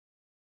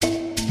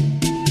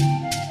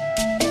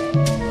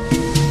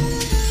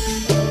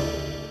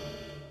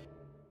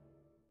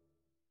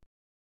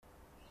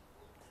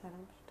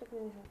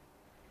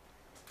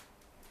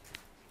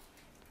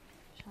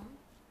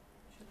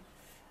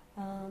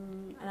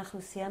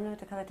אנחנו סיימנו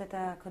את הקלטת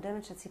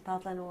הקודמת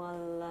שסיפרת לנו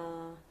על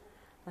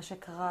מה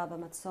שקרה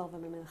במצור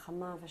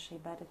ובמלחמה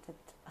ושאיבדת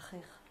את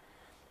אחיך.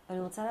 אבל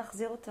אני רוצה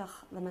להחזיר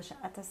אותך למה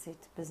שאת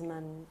עשית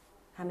בזמן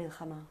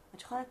המלחמה.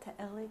 את יכולה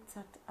לתאר לי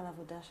קצת על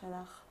העבודה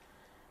שלך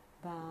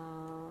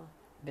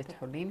בית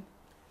חולים?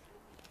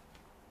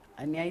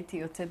 אני הייתי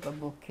יוצאת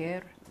בבוקר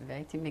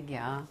והייתי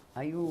מגיעה.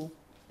 היו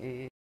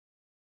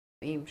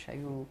פצועים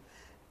שהיו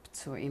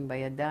פצועים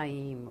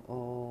בידיים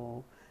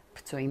או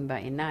פצועים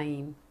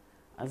בעיניים,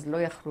 אז לא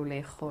יכלו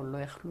לאכול, לא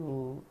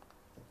יכלו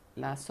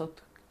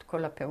לעשות את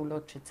כל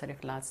הפעולות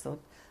שצריך לעשות.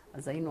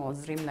 אז היינו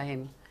עוזרים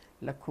להם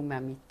לקום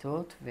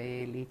מהמיטות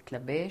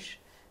ולהתלבש,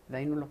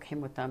 והיינו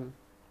לוקחים אותם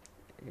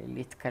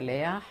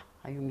להתקלח,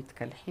 היו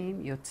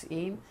מתקלחים,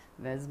 יוצאים,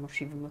 ואז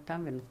מושיבים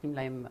אותם ונותנים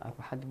להם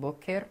ארוחת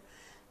בוקר,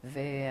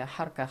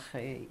 ואחר כך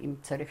אם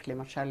צריך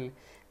למשל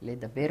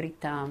לדבר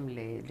איתם,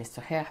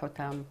 לשוחח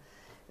אותם,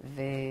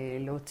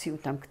 ולהוציא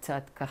אותם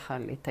קצת ככה,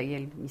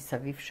 לטייל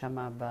מסביב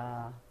שמה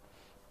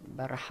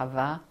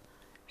ברחבה,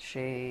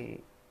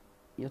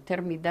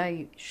 שיותר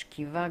מדי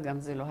שכיבה גם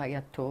זה לא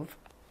היה טוב.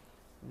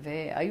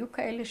 והיו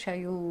כאלה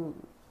שהיו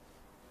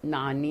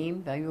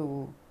נענים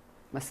והיו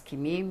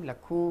מסכימים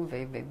לקום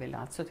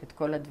ולעשות את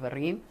כל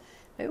הדברים.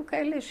 והיו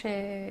כאלה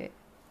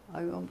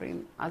שהיו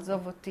אומרים,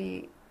 עזוב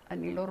אותי,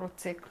 אני לא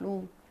רוצה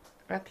כלום,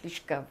 רק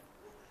לשכב.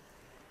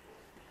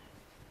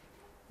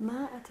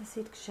 מה את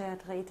עשית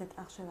כשאת ראית את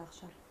אח שלך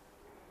שם?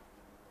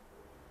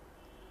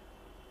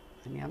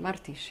 אני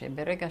אמרתי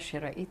שברגע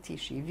שראיתי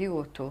שהביאו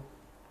אותו,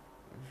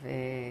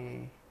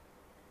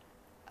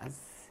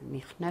 אז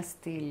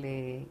נכנסתי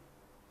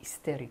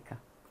להיסטריקה,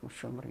 כמו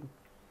שאומרים.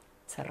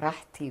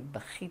 צרחתי,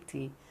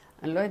 בכיתי,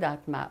 אני לא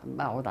יודעת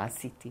מה עוד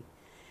עשיתי,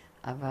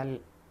 אבל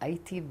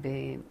הייתי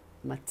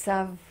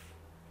במצב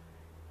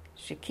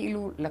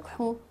שכאילו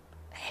לקחו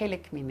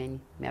חלק ממני,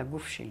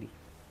 מהגוף שלי.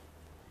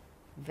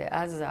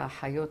 ואז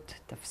האחיות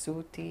תפסו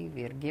אותי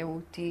והרגיעו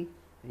אותי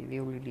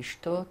והביאו לי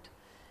לשתות,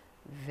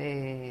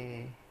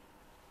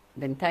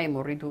 ובינתיים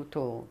הורידו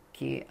אותו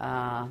כי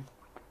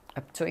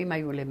הפצועים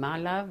היו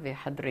למעלה,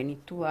 וחדרי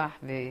ניתוח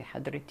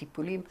וחדרי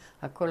טיפולים,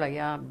 הכל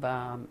היה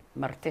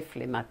במרתף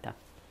למטה.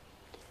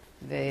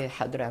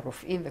 וחדרי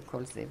הרופאים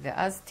וכל זה.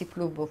 ואז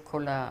טיפלו בו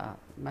כל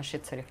מה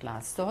שצריך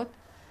לעשות,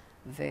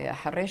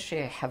 ואחרי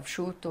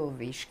שחבשו אותו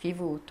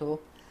והשכיבו אותו,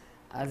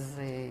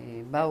 אז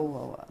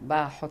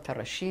באה האחות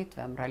הראשית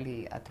ואמרה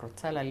לי, את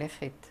רוצה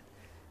ללכת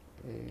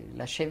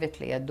לשבת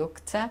לידו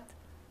קצת?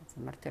 אז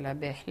אמרתי לה,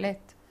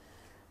 בהחלט.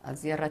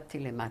 אז ירדתי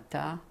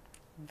למטה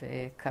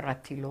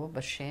וקראתי לו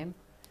בשם,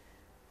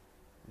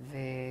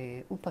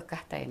 והוא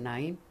פקח את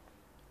העיניים,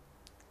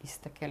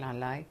 הסתכל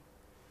עליי,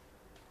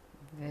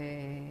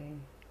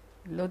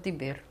 ולא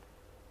דיבר.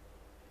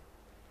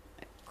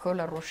 כל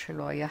הראש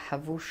שלו היה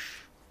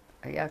חבוש,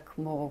 היה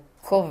כמו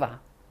כובע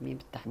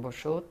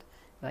מתחבושות,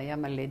 והיה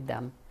מלא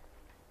דם.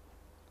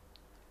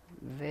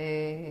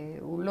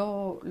 והוא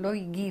לא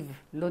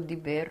הגיב, לא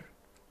דיבר,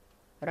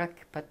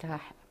 רק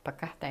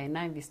פקח את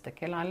העיניים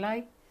והסתכל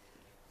עליי,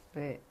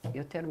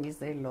 ויותר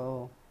מזה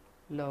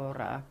לא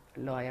ראה,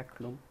 לא היה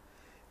כלום.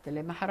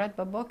 ולמחרת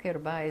בבוקר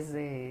באה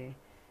איזה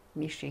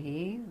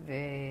מישהי,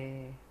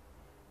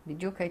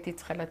 ובדיוק הייתי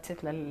צריכה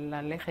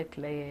ללכת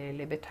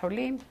לבית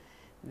חולים,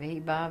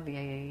 והיא באה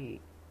והיא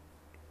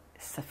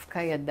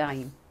ספקה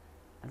ידיים.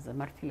 אז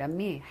אמרתי לה,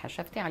 מי?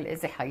 חשבתי על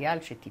איזה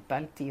חייל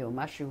שטיפלתי או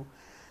משהו.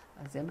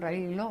 אז היא אמרה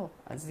לי, לא.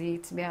 אז היא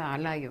הצביעה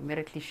עליי, היא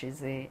אומרת לי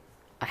שזה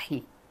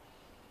אחי.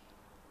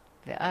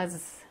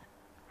 ואז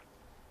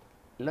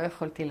לא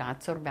יכולתי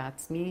לעצור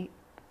בעצמי,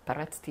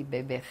 פרצתי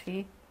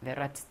בבכי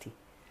ורצתי.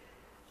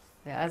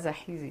 ואז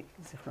אחי,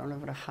 זכרונו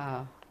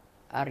לברכה,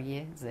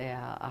 אריה, זה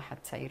האח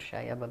הצעיר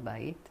שהיה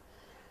בבית,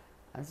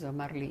 אז הוא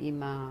אמר לי,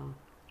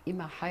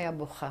 אמא חיה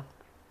בוכה.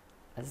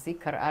 אז היא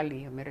קראה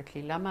לי, אומרת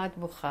לי, למה את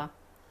בוכה?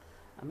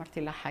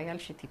 אמרתי לה, חייל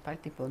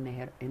שטיפלתי פה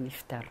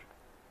נפטר.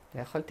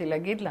 ויכולתי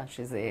להגיד לה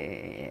שזה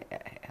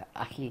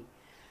אחי.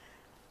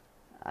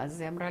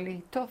 אז היא אמרה לי,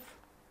 טוב.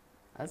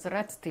 אז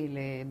רצתי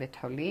לבית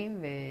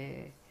חולים,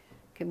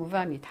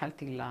 וכמובן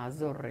התחלתי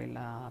לעזור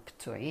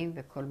לפצועים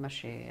וכל מה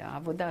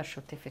העבודה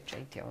השוטפת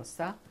שהייתי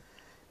עושה.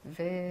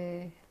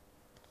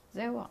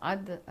 וזהו,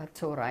 עד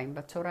הצהריים.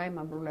 בצהריים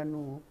אמרו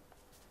לנו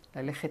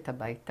ללכת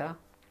הביתה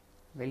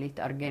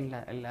ולהתארגן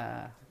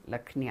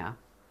לקנייה.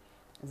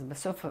 אז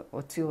בסוף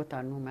הוציאו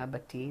אותנו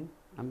מהבתים,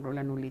 אמרו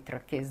לנו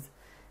להתרכז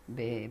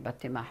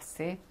בבתי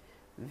מחסה,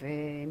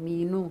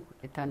 ומיינו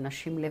את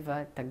הנשים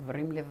לבד, את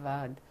הגברים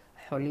לבד,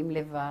 חולים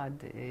לבד,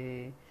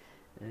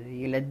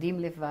 ילדים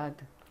לבד.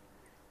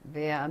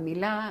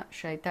 והמילה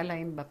שהייתה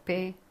להם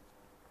בפה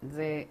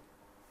זה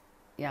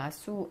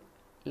יעשו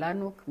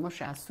לנו כמו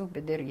שעשו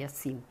בדיר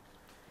יאסין.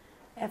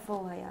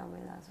 איפה היה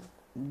המילה הזאת?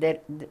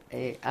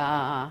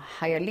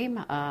 החיילים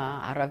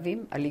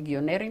הערבים,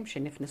 הליגיונרים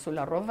שנכנסו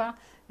לרובע,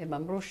 הם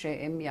אמרו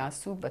שהם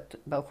יעשו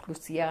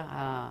באוכלוסייה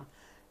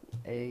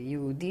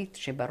היהודית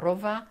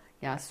שברובע,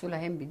 יעשו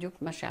להם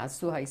בדיוק מה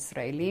שעשו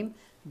הישראלים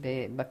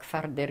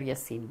בכפר דיר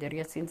יאסין. דיר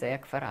יאסין זה היה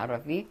כפר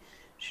ערבי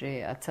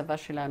שהצבא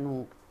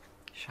שלנו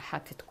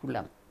שחט את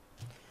כולם.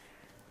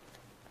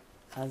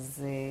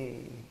 אז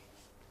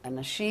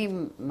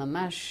אנשים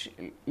ממש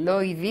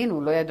לא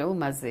הבינו, לא ידעו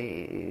מה זה,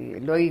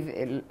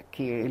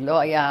 כי לא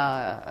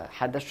היה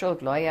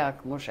חדשות, לא היה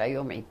כמו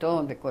שהיום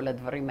עיתון וכל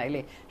הדברים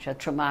האלה,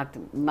 שאת שומעת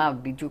מה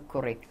בדיוק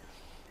קורה.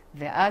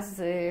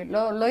 ואז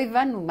לא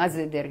הבנו מה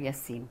זה דיר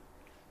יאסין.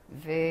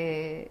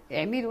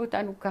 והעמידו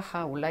אותנו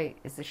ככה אולי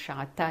איזה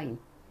שעתיים,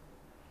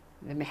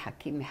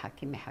 ומחכים,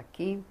 מחכים,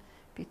 מחכים.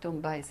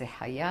 פתאום בא איזה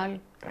חייל,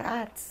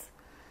 רץ,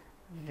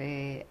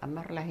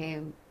 ואמר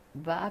להם,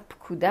 באה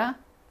פקודה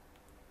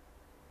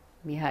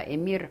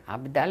מהאמיר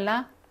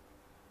עבדאללה,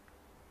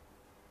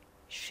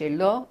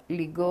 שלא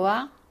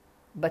לגוע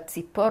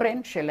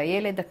בציפורן של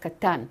הילד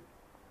הקטן.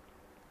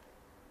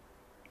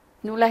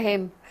 תנו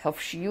להם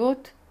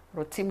חופשיות,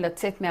 רוצים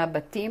לצאת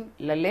מהבתים,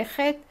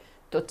 ללכת,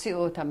 תוציאו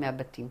אותם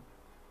מהבתים.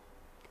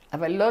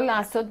 אבל לא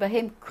לעשות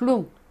בהם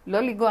כלום, לא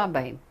לגוע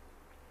בהם.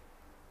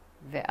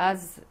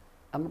 ואז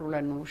אמרו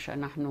לנו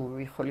שאנחנו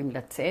יכולים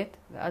לצאת,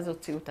 ואז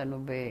הוציאו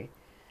אותנו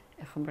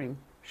איך אומרים,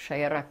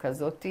 שיירה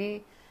כזאת,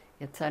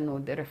 יצאנו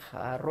דרך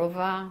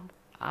הרובע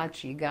עד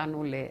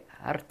שהגענו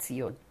להר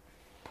ציון.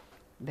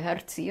 בהר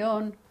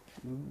ציון,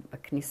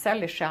 בכניסה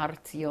לשער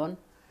ציון,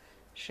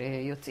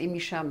 שיוצאים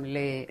משם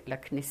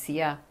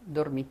לכנסייה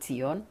דור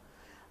מציון,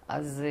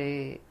 אז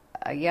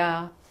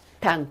היה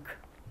טנק,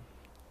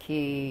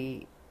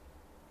 כי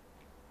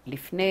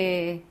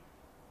לפני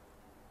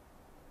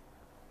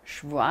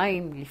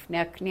שבועיים, לפני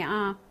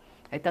הכניעה,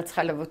 הייתה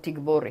צריכה לבוא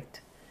תגבורת.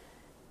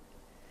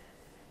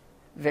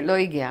 ולא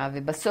הגיעה,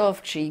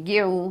 ובסוף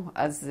כשהגיעו,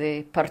 אז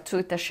פרצו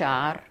את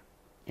השער,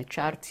 את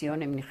שער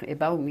ציון, הם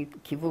באו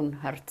מכיוון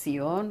הר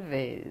ציון,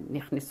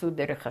 ונכנסו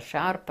דרך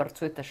השער,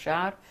 פרצו את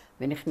השער,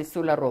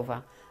 ונכנסו לרובע.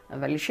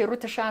 אבל השאירו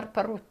את השער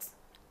פרוץ,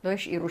 לא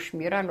השאירו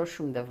שמירה, לא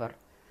שום דבר.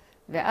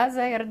 ואז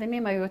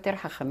הירדנים היו יותר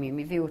חכמים,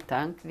 הביאו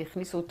טנק,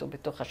 והכניסו אותו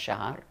בתוך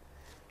השער,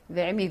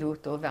 והעמידו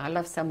אותו,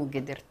 ועליו שמו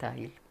גדר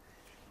תיל.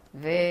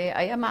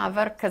 והיה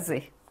מעבר כזה,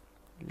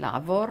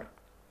 לעבור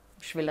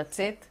בשביל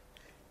לצאת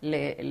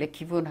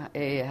לכיוון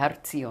הר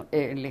ציון,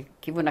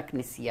 לכיוון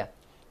הכנסייה,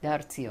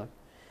 להר ציון.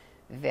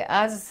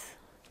 ואז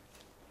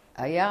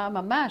היה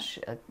ממש,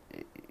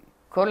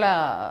 כל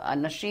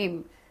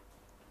האנשים,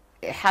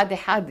 אחד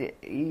אחד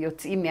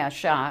יוצאים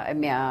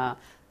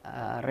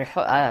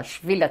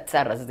מהשביל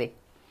הצר הזה.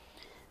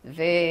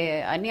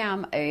 ואני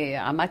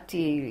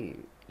עמדתי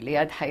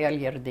ליד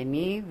חייל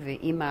ירדני,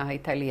 ואימא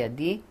הייתה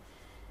לידי,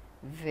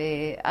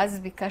 ואז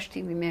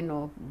ביקשתי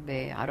ממנו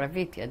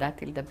בערבית,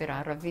 ידעתי לדבר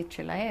ערבית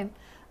שלהם,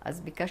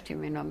 אז ביקשתי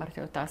ממנו,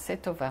 אמרתי לו, תעשה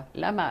טובה.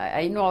 למה?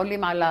 היינו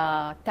עולים על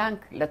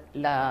הטנק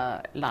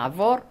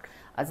לעבור,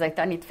 אז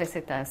הייתה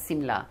נתפסת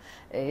הסמלה.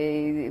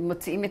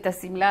 מוציאים את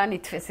הסמלה,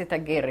 נתפסת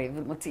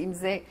הגרב, מוציאים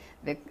זה,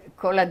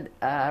 וכל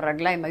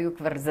הרגליים היו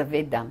כבר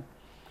זבי דם.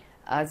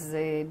 אז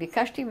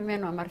ביקשתי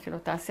ממנו, אמרתי לו,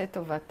 תעשה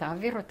טובה,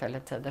 תעביר אותה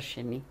לצד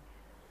השני.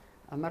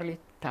 אמר לי,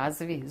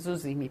 תעזבי,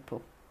 זוזי מפה.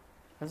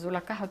 אז הוא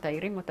לקח אותה,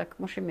 הרים אותה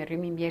כמו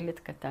שמרימים ילד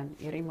קטן.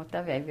 הרים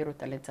אותה והעביר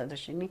אותה לצד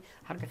השני,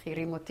 אחר כך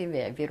הרים אותי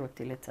והעביר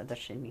אותי לצד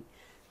השני.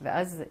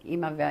 ואז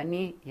אמא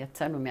ואני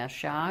יצאנו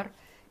מהשער,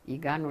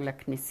 הגענו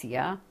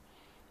לכנסייה,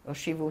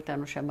 הושיבו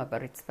אותנו שם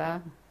ברצפה.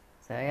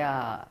 זה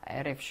היה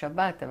ערב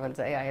שבת, אבל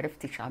זה היה ערב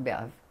תשעה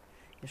באב.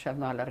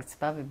 ישבנו על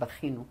הרצפה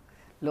ובכינו.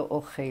 לא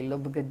אוכל, לא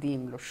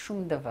בגדים, לא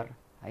שום דבר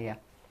היה.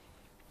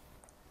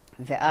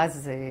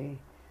 ואז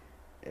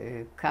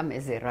קם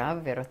איזה רב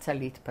ורצה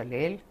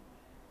להתפלל,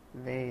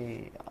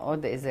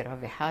 ועוד איזה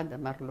רב אחד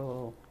אמר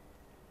לו,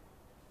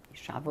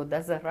 יש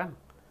עבודה זרה,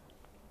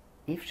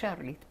 אי אפשר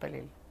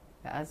להתפלל.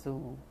 ואז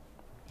הוא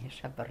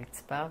ישב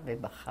ברצפה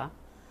ובכה.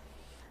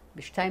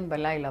 בשתיים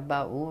בלילה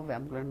באו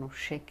ואמרו לנו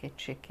שקט,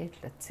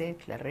 שקט,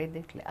 לצאת,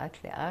 לרדת, לאט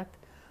לאט.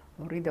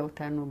 הורידה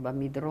אותנו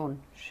במדרון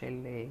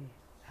של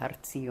הר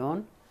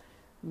ציון,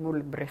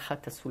 מול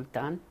בריכת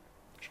הסולטן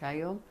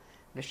שהיום,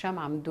 ושם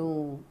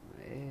עמדו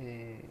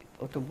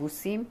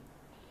אוטובוסים,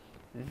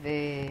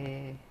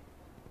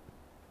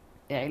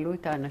 העלו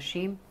את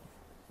האנשים,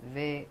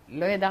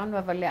 ולא ידענו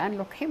אבל לאן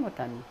לוקחים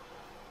אותנו.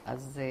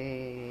 אז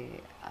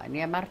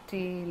אני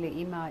אמרתי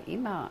לאמא,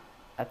 אמא,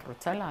 את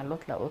רוצה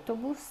לעלות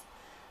לאוטובוס?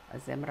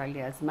 אז היא אמרה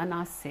לי, אז מה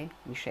נעשה?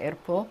 נשאר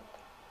פה?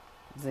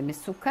 זה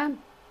מסוכן.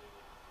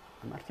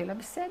 אמרתי לה,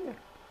 בסדר,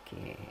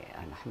 כי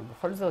אנחנו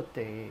בכל זאת,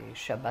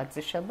 שבת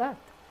זה שבת.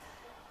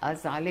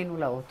 אז עלינו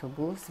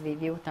לאוטובוס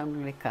והביאו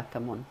אותנו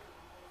לקטמון,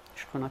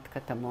 שכונת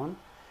קטמון,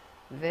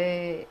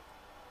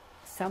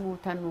 ושמו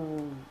אותנו,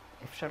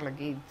 אפשר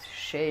להגיד,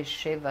 6,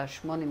 7,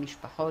 8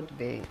 משפחות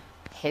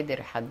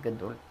בחדר אחד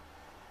גדול.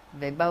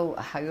 ובאו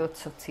אחיות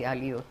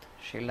סוציאליות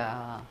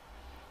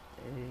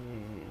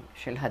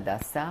של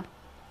הדסה,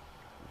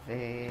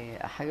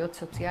 ואחיות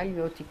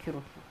סוציאליות הכירו,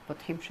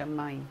 פותחים שם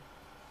מים.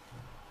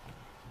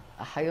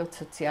 אחיות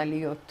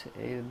סוציאליות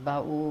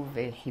באו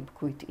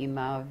וחיבקו את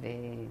אמא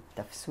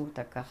ותפסו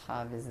אותה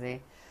ככה וזה.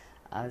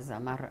 אז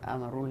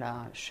אמרו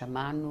לה,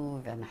 שמענו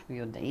ואנחנו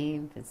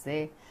יודעים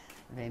וזה,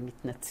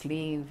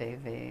 ומתנצלים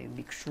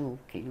וביקשו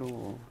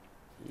כאילו,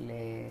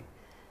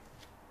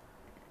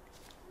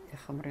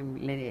 איך אומרים,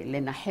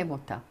 לנחם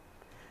אותה.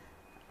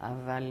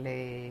 אבל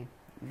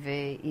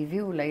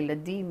והביאו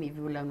לילדים,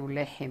 הביאו לנו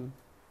לחם,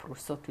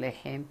 פרוסות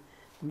לחם,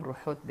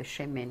 מרוחות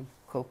בשמן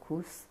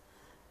קוקוס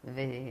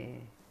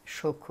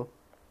ושוקו.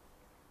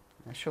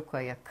 השוקו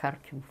היה קר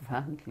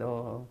כמובן,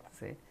 לא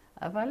זה,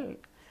 אבל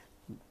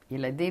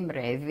ילדים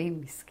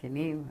רעבים,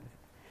 מסכנים,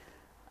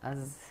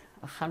 אז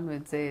אכלנו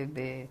את זה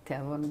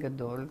בתיאבון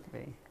גדול.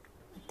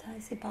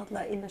 מתי סיפרת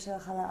לאמא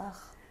שלך על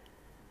האח?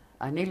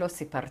 אני לא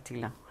סיפרתי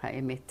לה,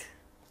 האמת.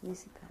 מי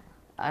סיפר?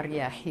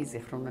 אריה אחי,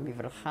 זיכרונו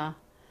לברכה,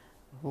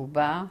 הוא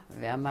בא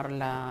ואמר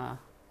לה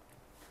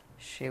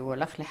שהוא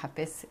הלך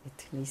לחפש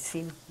את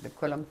ניסים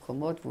בכל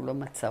המקומות והוא לא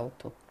מצא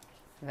אותו.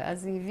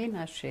 ואז היא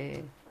הבינה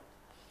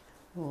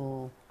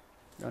שהוא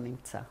לא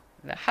נמצא.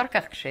 ואחר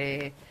כך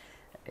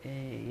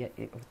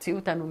כשהוציאו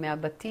אותנו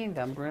מהבתים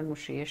ואמרו לנו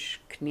שיש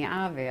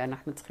כניעה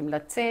ואנחנו צריכים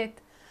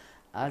לצאת,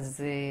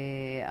 אז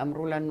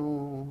אמרו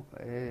לנו,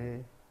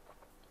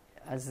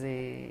 אז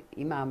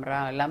אמא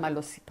אמרה, למה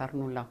לא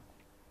סיפרנו לה?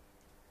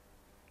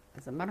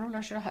 אז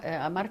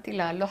אמרתי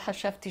לה, לא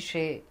חשבתי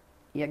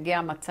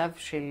שיגיע מצב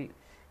של,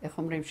 איך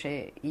אומרים,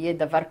 שיהיה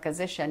דבר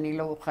כזה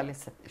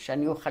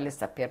שאני אוכל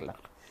לספר לך.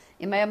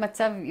 אם היה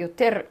מצב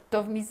יותר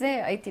טוב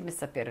מזה, הייתי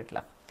מספרת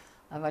לך.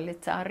 אבל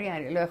לצערי,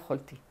 אני לא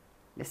יכולתי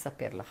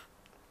לספר לך.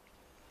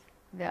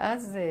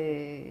 ואז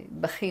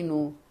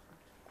בכינו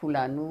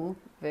כולנו,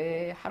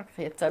 ואחר כך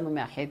יצאנו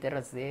מהחדר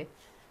הזה,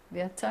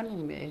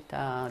 ויצאנו את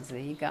זה,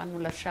 הגענו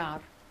לשער.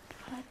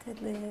 יכולה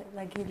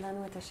להגיד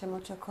לנו את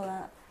השמות של כל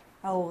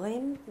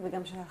ההורים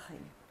וגם של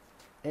האחים?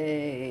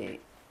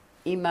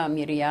 אמא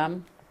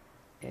מרים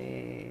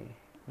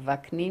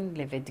וקנין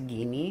לבית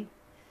גיני,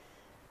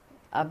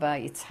 אבא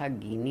יצחק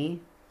גיני,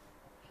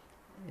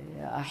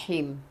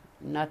 האחים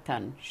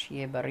נתן,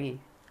 שיהיה בריא,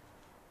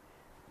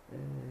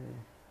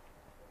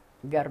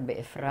 גר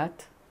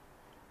באפרת,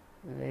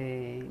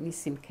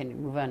 וניסים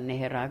כמובן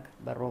נהרג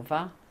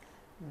ברובע,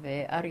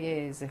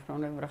 ואריה,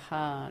 זיכרונו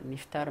לברכה,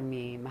 נפטר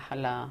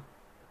ממחלה,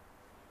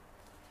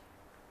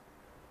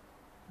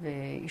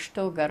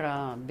 ואשתו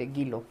גרה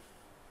בגילו.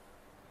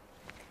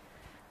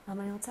 אבל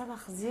אני רוצה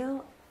להחזיר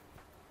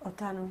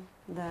אותנו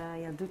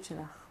לילדות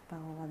שלך,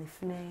 ברורה,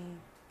 לפני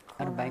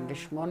כל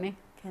 48?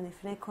 כן,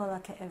 לפני כל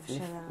הכאב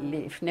שלה.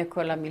 לפני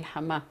כל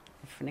המלחמה,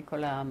 לפני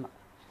כל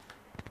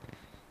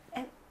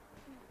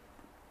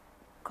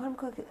קודם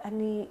כל,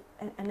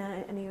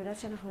 אני יודעת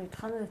שאנחנו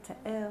התחלנו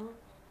לתאר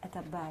את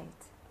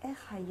הבית.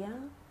 איך היה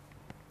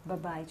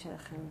בבית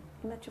שלכם?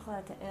 אם את יכולה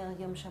לתאר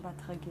יום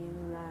שבת רגיל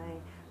אולי,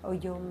 או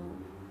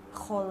יום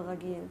חול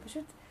רגיל,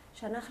 פשוט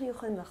שאנחנו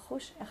יכולים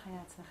לחוש איך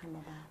היה אצלכם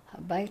בבית.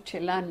 הבית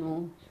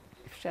שלנו,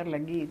 אפשר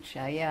להגיד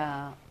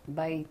שהיה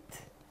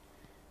בית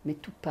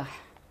מטופח.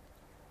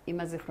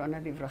 אמא זיכרונה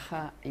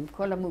לברכה, עם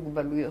כל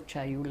המוגבלויות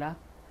שהיו לה,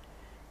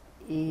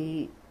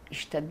 היא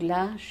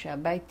השתדלה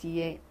שהבית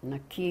יהיה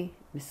נקי,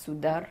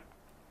 מסודר.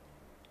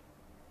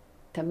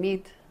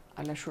 תמיד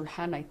על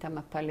השולחן הייתה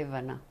מפה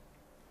לבנה.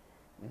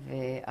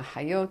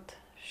 והאחיות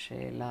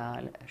של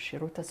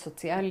השירות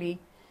הסוציאלי,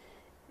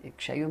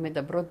 כשהיו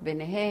מדברות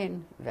ביניהן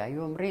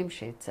והיו אומרים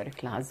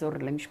שצריך לעזור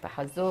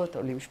למשפחה זאת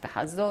או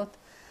למשפחה זאת,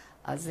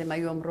 אז הן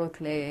היו אומרות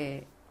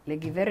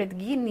לגברת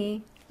גיני,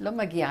 לא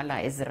מגיע לה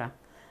עזרה.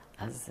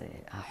 אז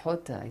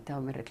האחות הייתה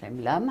אומרת להם,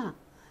 למה?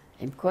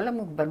 עם כל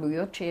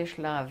המוגבלויות שיש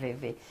לה,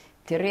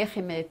 ותראי איך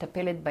היא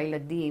מטפלת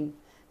בילדים,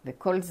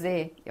 וכל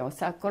זה, היא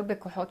עושה הכל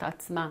בכוחות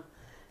עצמה,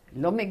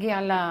 לא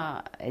מגיע לה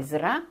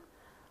עזרה?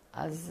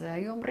 אז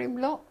היו אומרים,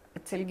 לא,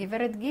 אצל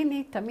גברת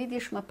גיני תמיד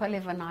יש מפה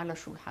לבנה על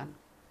השולחן.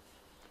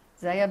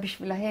 זה היה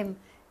בשבילהם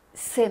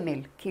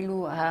סמל,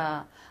 כאילו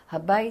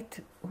הבית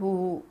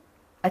הוא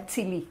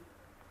אצילי.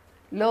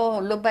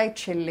 לא בית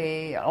של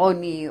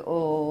עוני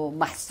או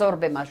מחסור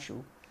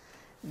במשהו.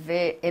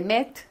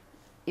 ואמת,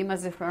 אמא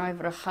זיכרונה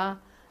לברכה,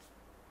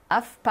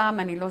 אף פעם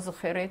אני לא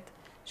זוכרת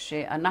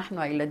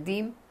שאנחנו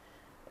הילדים,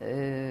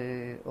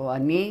 או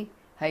אני,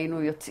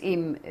 היינו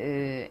יוצאים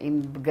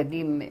עם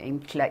בגדים, עם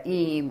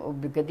טלאים או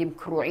בגדים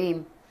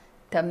קרועים.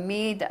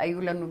 תמיד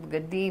היו לנו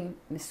בגדים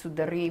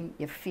מסודרים,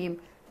 יפים,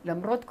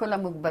 למרות כל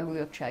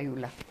המוגבלויות שהיו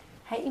לה.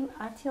 האם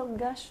את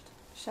הרגשת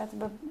שאת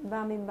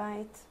באה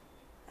מבית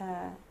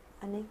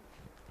אני?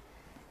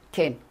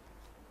 כן.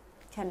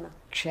 כן, מה?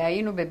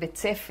 כשהיינו בבית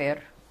ספר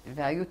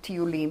והיו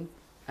טיולים,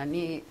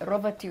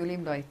 רוב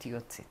הטיולים לא הייתי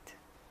יוצאת.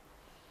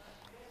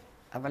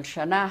 אבל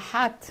שנה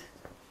אחת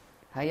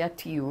היה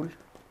טיול,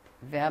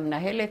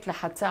 והמנהלת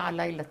לחצה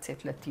עליי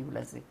לצאת לטיול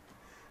הזה.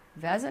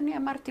 ואז אני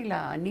אמרתי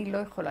לה, אני לא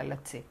יכולה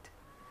לצאת.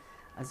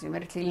 אז היא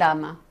אומרת לי,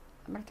 למה?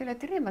 אמרתי לה,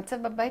 תראי,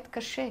 מצב בבית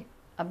קשה,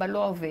 אבא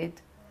לא עובד,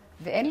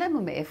 ואין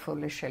לנו מאיפה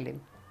לשלם.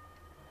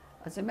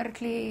 אז היא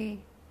אומרת לי,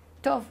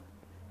 טוב,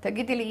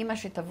 תגידי לי אמא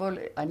שתבוא,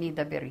 אני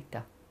אדבר איתה.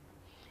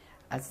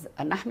 אז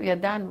אנחנו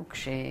ידענו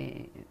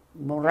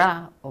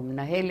כשמורה או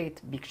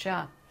מנהלת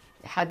ביקשה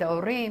אחד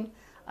ההורים,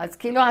 אז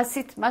כאילו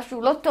עשית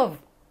משהו לא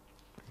טוב.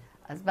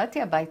 אז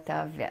באתי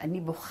הביתה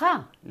ואני בוכה,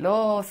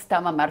 לא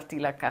סתם אמרתי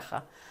לה ככה.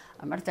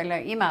 אמרתי לה,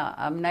 אמא,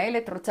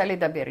 המנהלת רוצה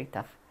לדבר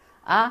איתך.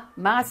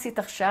 מה עשית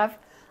עכשיו?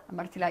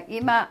 אמרתי לה,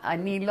 אמא,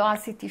 אני לא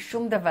עשיתי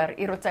שום דבר,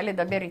 היא רוצה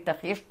לדבר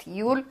איתך, יש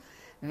טיול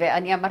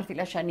ואני אמרתי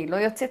לה שאני לא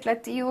יוצאת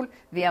לטיול,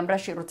 והיא אמרה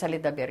שהיא רוצה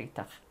לדבר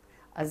איתך.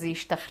 אז היא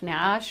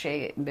השתכנעה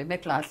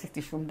שבאמת לא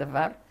עשיתי שום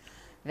דבר,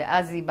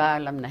 ואז היא באה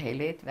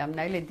למנהלת,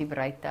 והמנהלת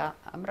דיברה איתה,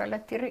 אמרה לה,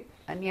 תראי,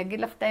 אני אגיד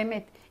לך את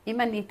האמת,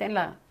 אם אני אתן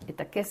לה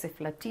את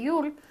הכסף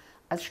לטיול,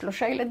 אז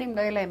 3 ילדים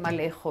לא יהיה להם מה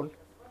לאכול.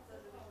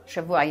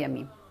 שבוע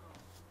ימים.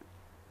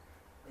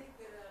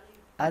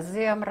 אז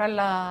היא אמרה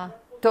לה,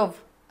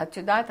 טוב, את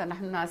יודעת,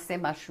 אנחנו נעשה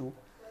משהו.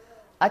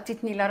 את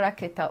תתני לה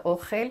רק את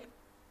האוכל,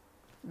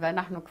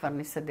 ואנחנו כבר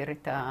נסדר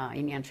את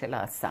העניין של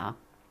ההסעה.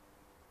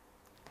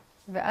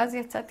 ואז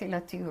יצאתי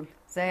לטיול.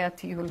 זה היה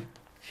טיול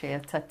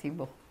שיצאתי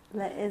בו.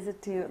 לאיזה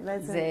טיול?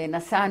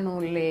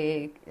 נסענו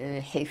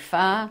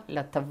לחיפה,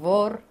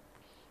 לתבור,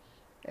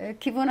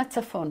 כיוון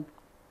הצפון.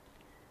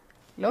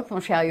 לא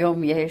כמו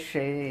שהיום יש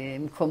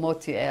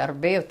מקומות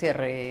הרבה יותר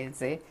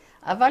זה,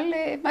 אבל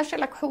מה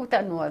שלקחו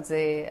אותנו, אז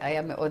זה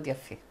היה מאוד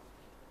יפה.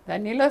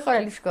 ואני לא יכולה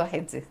לשכוח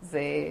את זה.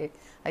 זה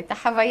הייתה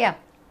חוויה.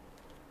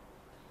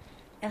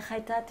 איך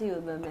הייתה הטיול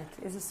באמת?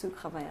 איזה סוג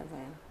חוויה זה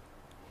היה?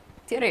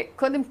 תראה,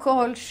 קודם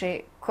כל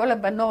שכל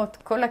הבנות,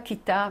 כל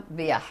הכיתה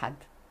ביחד.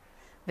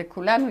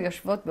 וכולנו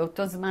יושבות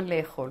באותו זמן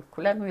לאכול.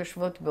 כולנו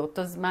יושבות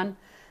באותו זמן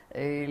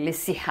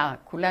לשיחה.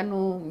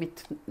 כולנו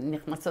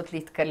נכנסות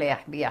להתקלח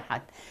ביחד.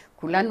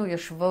 כולנו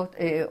יושבות,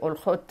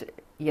 הולכות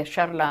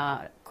ישר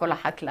כל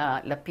אחת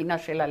לפינה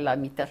שלה,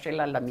 למיטה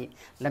שלה,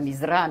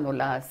 למזרן או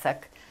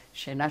לשק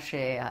שינה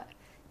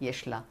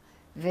שיש לה.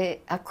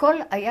 והכל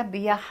היה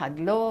ביחד,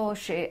 לא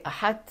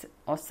שאחת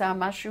עושה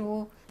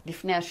משהו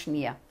לפני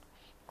השנייה.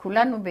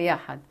 כולנו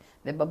ביחד.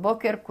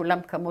 ובבוקר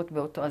כולם קמות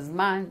באותו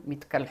הזמן,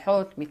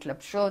 מתקלחות,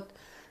 מתלבשות,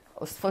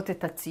 אוספות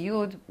את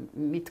הציוד,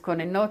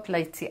 מתכוננות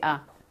ליציאה.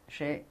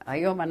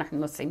 שהיום אנחנו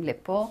נוסעים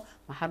לפה,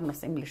 מחר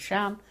נוסעים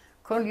לשם,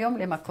 כל יום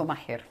למקום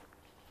אחר.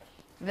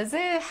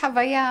 וזה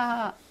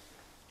חוויה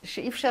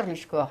שאי אפשר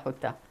לשכוח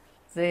אותה.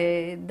 זה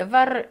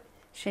דבר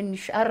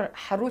שנשאר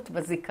חרוט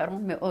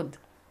בזיכרון מאוד.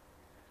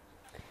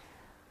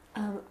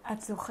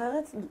 את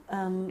זוכרת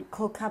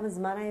כל כמה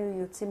זמן היו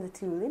יוצאים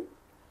לטיולים?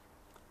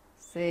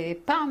 זה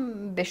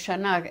פעם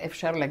בשנה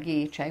אפשר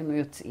להגיד שהיינו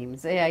יוצאים.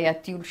 זה היה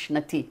טיול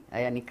שנתי,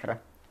 היה נקרא.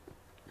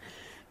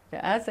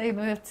 ואז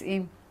היינו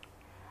יוצאים.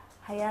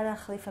 היה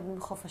לך לפעמים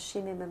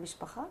חופשים עם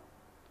המשפחה?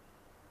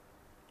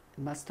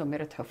 מה זאת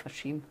אומרת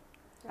חופשים?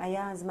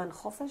 היה זמן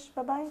חופש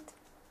בבית?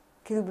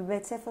 כאילו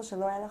בבית ספר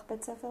שלא היה לך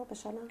בית ספר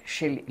בשנה?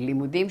 של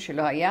לימודים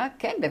שלא היה?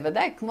 כן,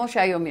 בוודאי. כמו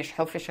שהיום יש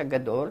חופש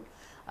הגדול,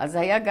 אז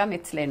היה גם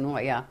אצלנו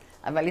היה.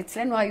 אבל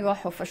אצלנו היו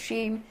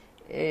החופשים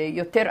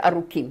יותר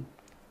ארוכים.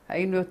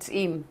 היינו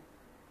יוצאים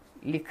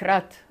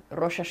לקראת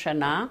ראש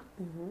השנה,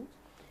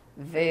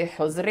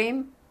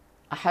 וחוזרים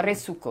אחרי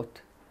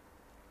סוכות.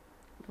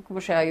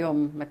 כמו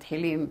שהיום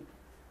מתחילים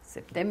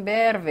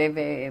ספטמבר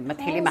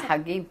ומתחילים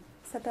החגים.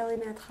 ספר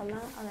לי מההתחלה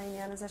על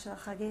העניין הזה של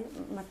החגים.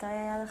 מתי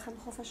היה לכם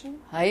חופשים?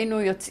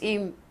 היינו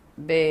יוצאים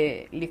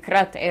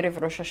לקראת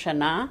ערב ראש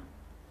השנה,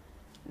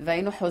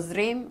 והיינו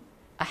חוזרים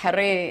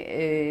אחרי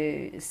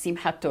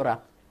שמחת תורה.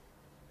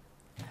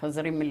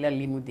 חוזרים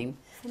ללימודים.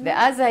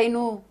 ואז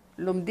היינו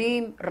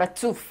לומדים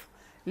רצוף.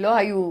 לא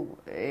היו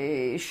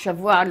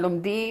שבוע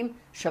לומדים,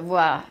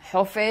 שבוע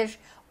חופש,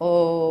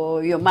 או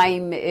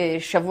יומיים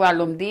שבוע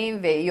לומדים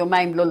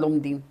ויומיים לא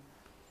לומדים.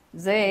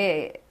 זה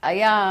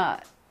היה,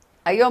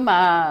 היום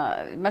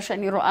מה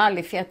שאני רואה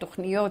לפי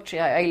התוכניות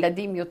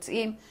שהילדים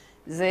יוצאים,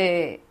 זה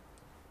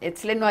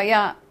אצלנו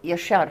היה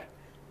ישר.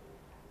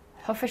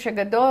 חופש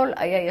הגדול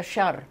היה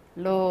ישר,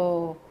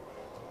 לא...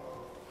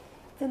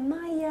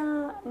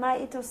 ומה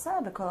היית עושה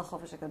בכל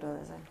החופש הגדול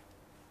הזה?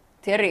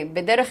 תראי,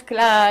 בדרך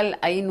כלל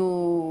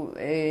היינו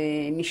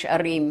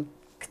נשארים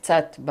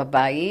קצת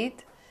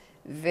בבית,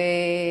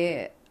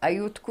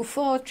 והיו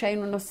תקופות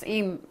שהיינו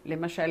נוסעים,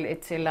 למשל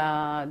אצל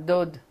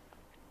הדוד,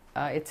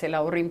 אצל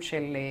ההורים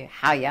של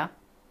חיה,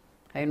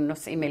 היינו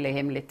נוסעים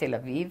אליהם לתל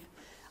אביב,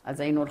 אז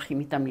היינו הולכים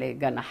איתם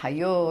לגן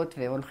החיות,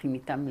 והולכים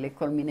איתם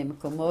לכל מיני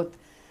מקומות.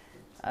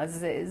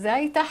 אז זה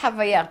הייתה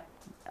חוויה.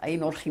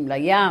 היינו הולכים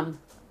לים,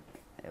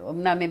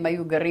 אמנם הם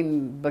היו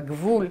גרים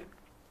בגבול,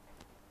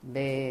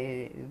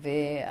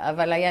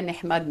 אבל היה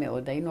נחמד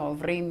מאוד. היינו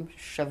עוברים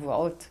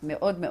שבועות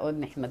מאוד מאוד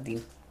נחמדים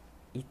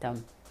איתם.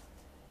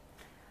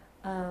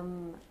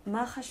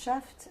 מה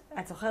חשבת?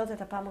 את זוכרת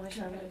את הפעם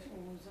הראשונה?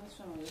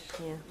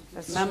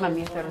 מאמא,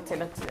 מי אתה רוצה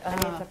לצאת?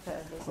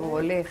 הוא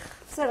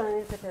הולך. בסדר,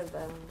 אני אטפל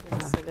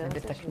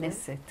בבית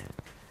הכנסת.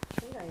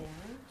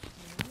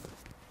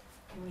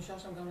 הוא נשאר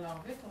שם גם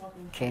לערבית או רק...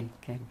 כן,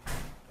 כן.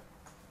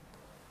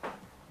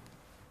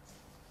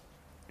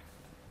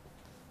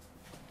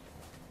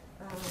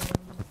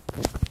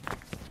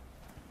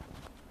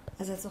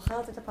 אז את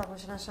זוכרת את הפעם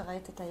הראשונה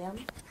שראית את הים?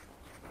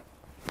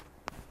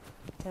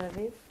 תל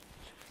אביב?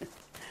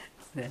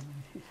 זה...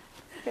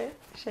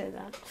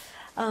 שאלה.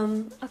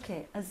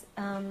 אוקיי, אז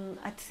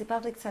את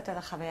סיפרת לי קצת על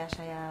החוויה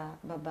שהיה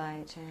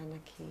בבית, שהיה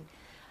נקי.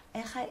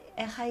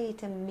 איך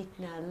הייתם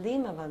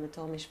מתנהלים אבל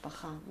בתור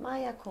משפחה? מה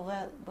היה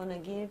קורה, בוא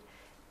נגיד,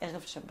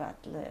 ערב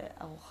שבת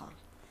לארוחה?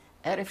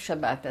 ערב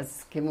שבת,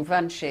 אז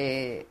כמובן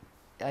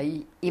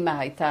שאמא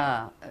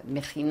הייתה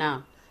מכינה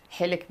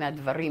חלק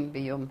מהדברים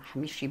ביום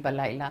חמישי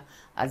בלילה,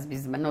 אז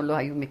בזמנו לא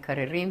היו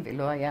מקררים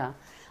ולא היה,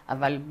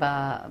 אבל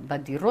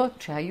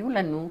בדירות שהיו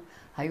לנו,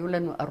 היו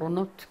לנו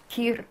ארונות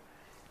קיר,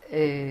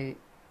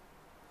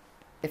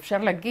 אפשר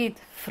להגיד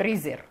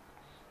פריזר.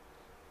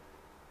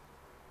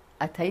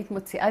 את היית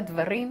מוציאה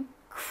דברים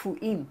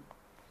קפואים.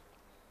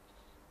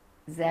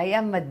 זה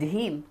היה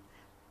מדהים.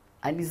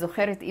 אני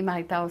זוכרת, אמא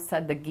הייתה עושה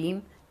דגים,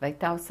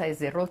 והייתה עושה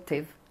איזה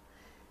רוטב,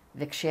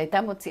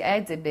 וכשהייתה מוציאה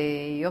את זה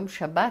ביום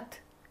שבת,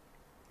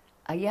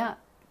 היה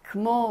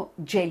כמו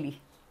ג'לי.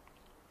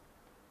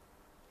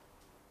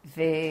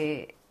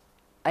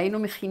 והיינו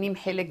מכינים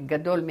חלק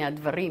גדול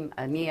מהדברים.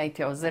 אני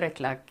הייתי עוזרת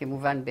לה,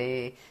 כמובן,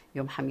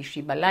 ביום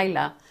חמישי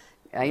בלילה.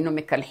 היינו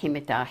מקלחים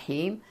את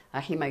האחים,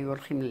 האחים היו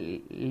הולכים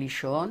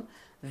לישון,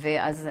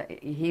 ואז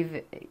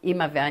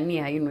אמא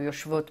ואני היינו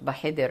יושבות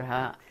בחדר,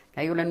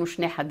 היו לנו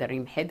 2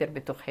 חדרים, חדר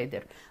בתוך חדר.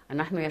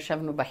 אנחנו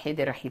ישבנו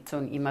בחדר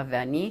החיצון, אמא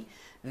ואני,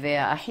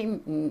 והאחים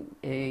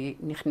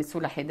נכנסו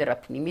לחדר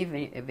הפנימי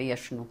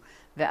וישנו.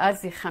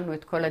 ואז הכנו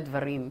את כל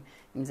הדברים,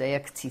 אם זה היה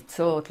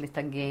קציצות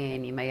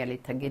לטגן, אם היה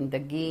לטגן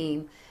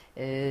דגים,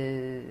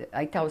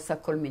 הייתה עושה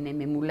כל מיני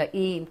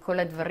ממולאים, כל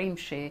הדברים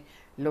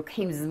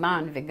שלוקחים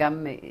זמן,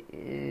 וגם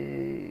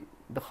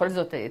בכל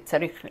זאת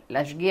צריך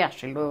להשגיח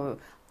שלא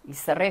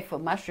יישרף או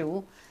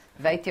משהו,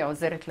 והייתי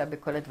עוזרת לה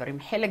בכל הדברים.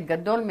 חלק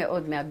גדול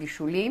מאוד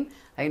מהבישולים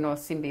היינו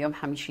עושים ביום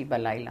חמישי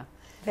בלילה.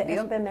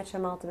 ואיך באמת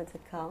שמרתם את זה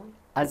קר?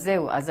 אז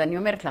זהו, אז אני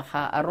אומרת לך,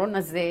 הארון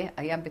הזה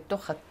היה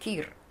בתוך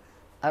הקיר.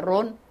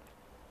 ארון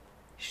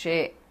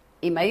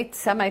שאם היית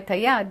שמה את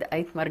היד,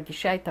 היית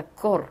מרגישה את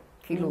הקור,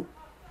 כאילו.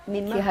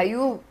 כי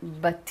היו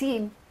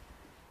בתים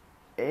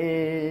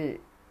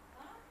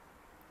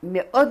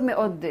מאוד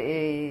מאוד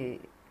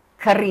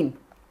קרים,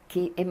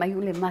 כי הם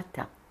היו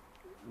למטה,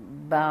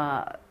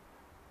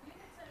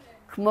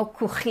 כמו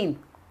כוכים.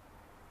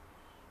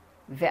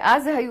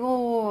 ואז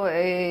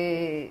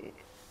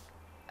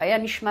היה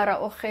נשמר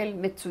האוכל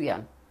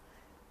מצוין.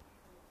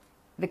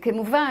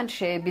 וכמובן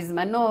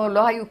שבזמנו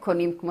לא היו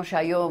קונים כמו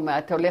שהיום,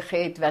 את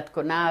הולכת ואת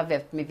קונה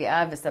ואת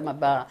מביאה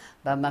ושמה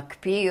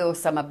במקפיא או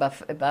שמה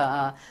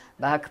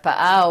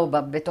בהקפאה או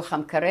בתוך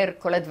המקרר,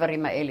 כל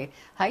הדברים האלה.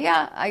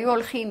 היו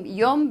הולכים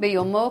יום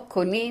ביומו,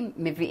 קונים,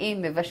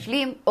 מביאים,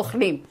 מבשלים,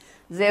 אוכלים.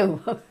 זהו,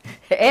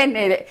 אין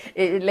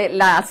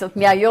לעשות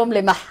מהיום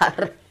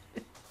למחר.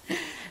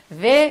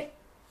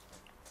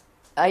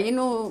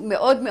 והיינו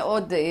מאוד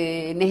מאוד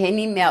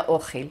נהנים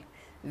מהאוכל.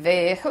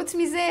 וחוץ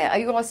מזה,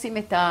 היו עושים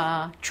את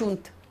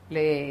הצ'ונט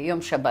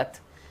ליום שבת,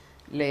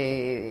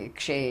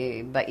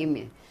 כשבאים.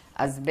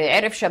 אז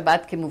בערב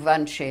שבת,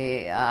 כמובן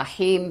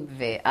שהאחים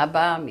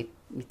ואבא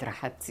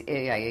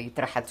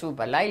התרחצו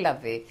בלילה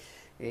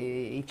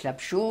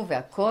והתלבשו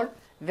והכל,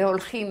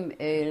 והולכים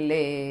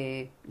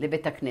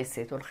לבית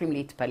הכנסת, הולכים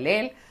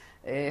להתפלל,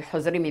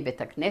 חוזרים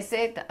מבית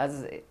הכנסת.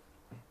 אז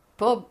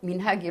פה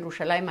מנהג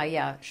ירושלים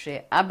היה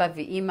שאבא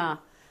ואמא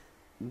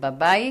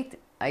בבית,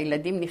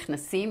 הילדים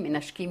נכנסים,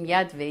 מנשקים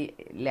יד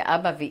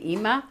לאבא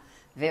ואמא,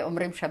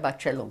 ואומרים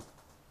שבת שלום.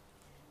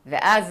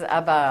 ואז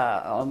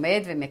אבא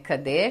עומד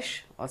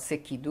ומקדש, עושה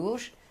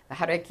קידוש,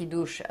 ואחרי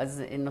קידוש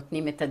אז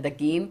נותנים את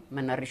הדגים,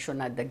 מנה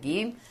ראשונה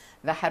דגים,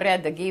 ואחרי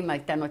הדגים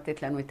הייתה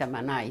נותנת לנו את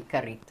המנה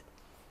העיקרית.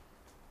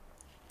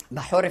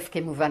 בחורף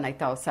כמובן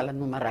הייתה עושה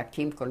לנו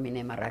מרקים, כל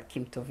מיני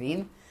מרקים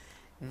טובים,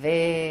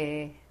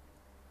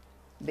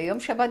 וביום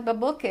שבת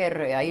בבוקר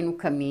היינו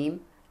קמים,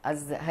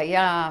 אז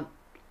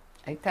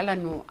הייתה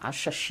לנו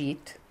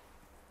עששית,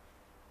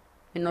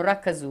 מנורה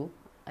כזו,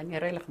 אני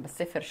אראה לך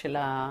בספר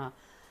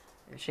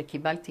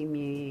שקיבלתי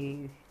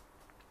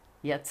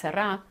מיד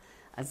שרה,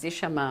 אז יש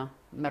שם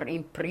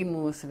מראים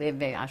פרימוס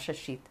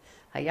ועששית.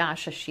 היה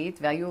עששית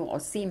והיו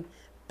עושים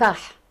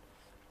פח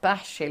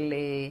של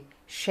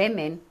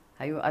שמן,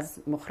 היו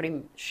אז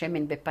מוכרים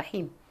שמן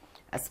בפחים.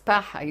 אז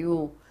פח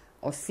היו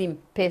עושים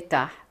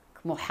פתח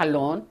כמו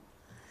חלון,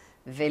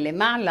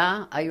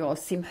 ולמעלה היו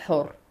עושים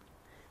חור.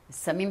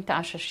 שמים את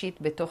העששית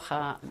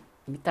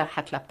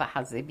מתחת לפח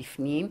הזה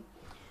בפנים,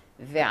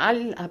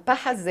 ועל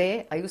הפח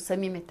הזה היו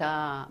שמים את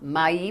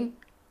המים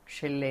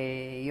של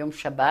יום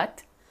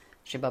שבת,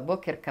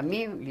 שבבוקר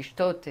קמים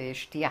לשתות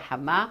שתייה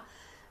חמה,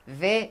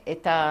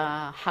 ואת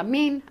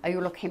החמין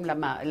היו לוקחים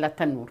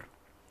לתנור.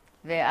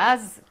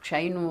 ואז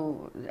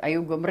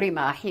היו גומרים,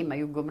 האחים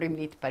היו גומרים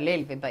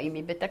להתפלל ובאים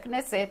מבית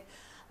הכנסת,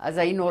 אז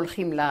היינו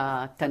הולכים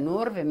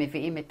לתנור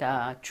ומביאים את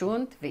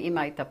הצ'ונט, ואמא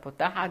הייתה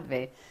פותחת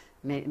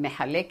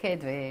ומחלקת,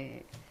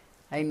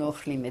 והיינו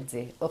אוכלים את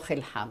זה,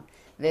 אוכל חם.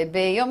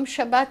 וביום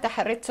שבת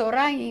אחרי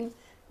צהריים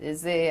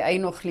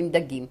היינו אוכלים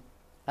דגים,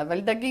 אבל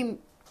דגים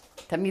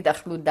תמיד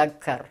אכלו דג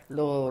קר,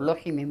 לא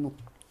חיממו.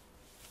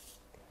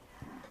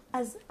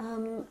 אז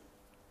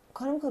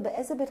קודם כל,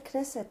 באיזה בית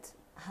כנסת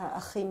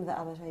האחים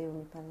ואבא שהיו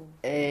מתפללים?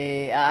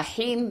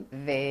 האחים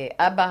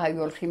ואבא היו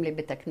הולכים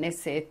לבית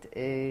הכנסת,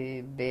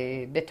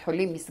 בבית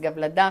חולים משגב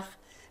לדח,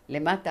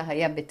 למטה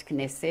היה בית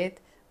כנסת,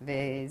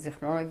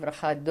 וזכרונו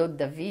לברכה דוד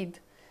דוד,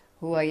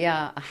 הוא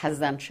היה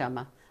החזן שם,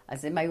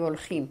 אז הם היו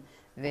הולכים.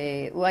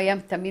 והוא היה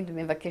תמיד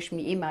מבקש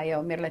מאמא, היה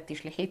אומר לה,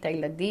 תשלחי את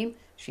הילדים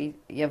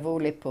שיבואו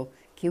לפה.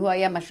 כי הוא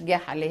היה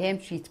משגיח עליהם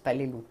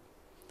שהתפללו.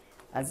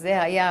 אז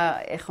זה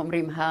היה, איך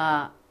אומרים,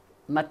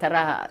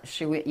 המטרה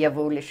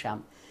שיבואו לשם.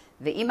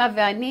 ואמא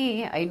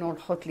ואני היינו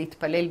הולכות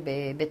להתפלל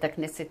בבית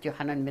הכנסת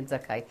יוחנן בן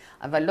זכאי,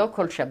 אבל לא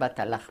כל שבת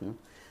הלכנו.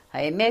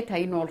 האמת,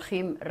 היינו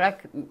הולכים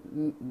רק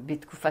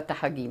בתקופת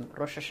החגים,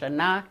 ראש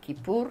השנה,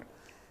 כיפור,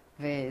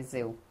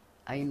 וזהו.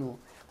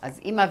 אז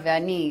אמא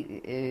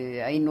ואני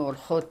היינו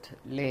הולכות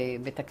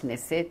לבית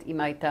הכנסת.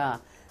 אמא הייתה,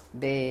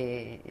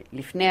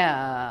 לפני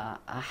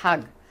החג,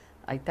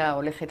 הייתה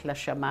הולכת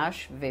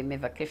לשמש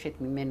ומבקשת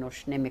ממנו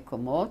 2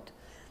 מקומות,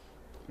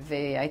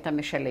 והייתה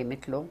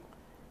משלמת לו.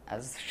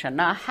 אז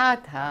שנה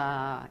אחת,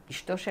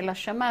 אשתו של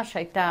השמש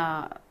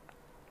הייתה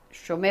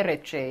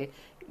שומרת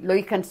שלא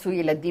ייכנסו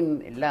ילדים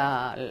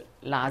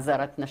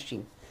לעזרת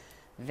נשים.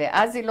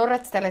 ואז היא לא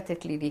רצתה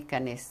לתת לי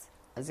להיכנס.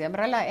 אז היא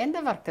אמרה לה, אין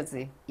דבר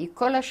כזה.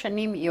 כל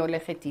השנים היא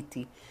הולכת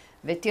איתי.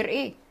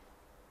 ותראי,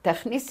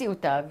 תכניסי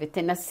אותה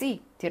ותנסי.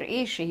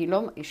 תראי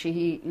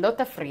שהיא לא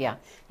תפריע.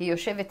 היא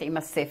יושבת עם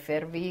הספר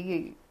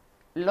והיא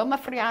לא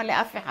מפריעה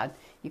לאף אחד.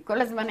 היא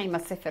כל הזמן עם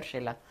הספר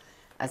שלה.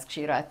 אז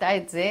כשהיא ראתה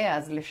את זה,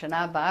 אז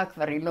לשנה הבאה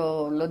כבר היא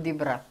לא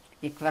דיברה.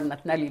 היא כבר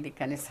נתנה לי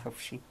להיכנס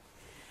חופשי.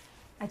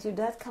 את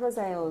יודעת כמה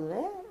זה היה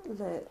עולה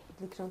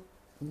לקנות?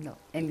 לא,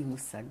 אין לי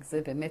מושג.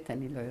 זה באמת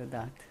אני לא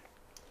יודעת.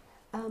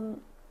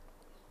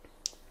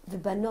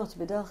 ובנות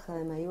בדרך כלל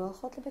הן היו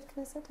הולכות לבית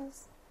כנסת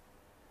אז?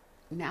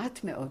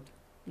 מעט מאוד.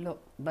 לא,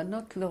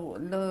 בנות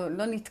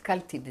לא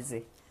נתקלתי בזה.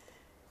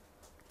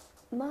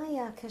 מה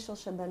היה הקשר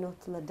של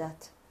בנות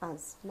לדת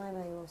אז? מה הן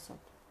היו עושות?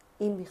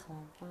 אם בכלל,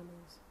 מה הן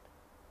היו עושות?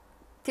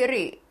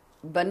 תראי,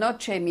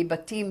 בנות שהן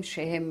מבתים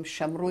שהם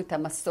שמרו את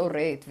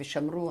המסורת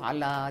ושמרו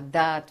על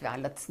הדת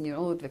ועל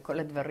הצניעות וכל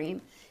הדברים,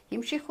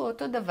 המשיכו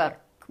אותו דבר,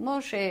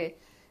 כמו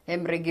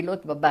שהן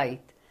רגילות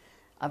בבית.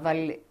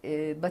 אבל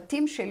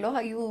בתים שלא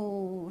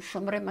היו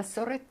שומרי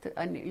מסורת,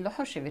 אני לא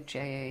חושבת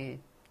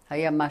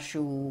שהיה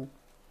משהו,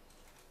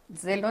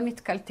 זה לא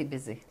נתקלתי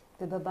בזה.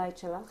 ובבית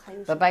שלך?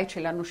 בבית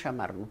שלנו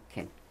שמרנו,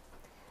 כן.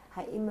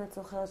 האם את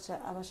זוכרת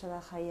שאבא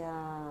שלך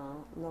היה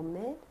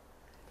לומד?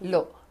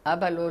 לא,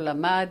 אבא לא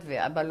למד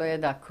ואבא לא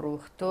ידע קרוא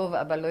וכתוב,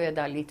 אבא לא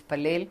ידע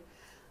להתפלל.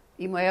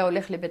 אם הוא היה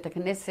הולך לבית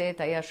הכנסת,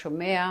 היה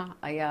שומע,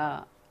 היה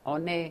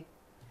עונה,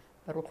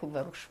 ברוך הוא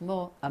ברוך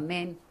שמו,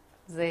 אמן.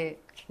 זה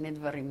 2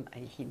 דברים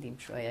היחידים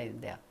שהוא היה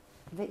יודע.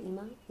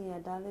 ואמא? היא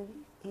ידעה?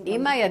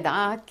 אמא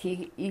ידעה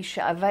כי היא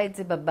שאבה את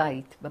זה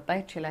בבית.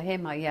 בבית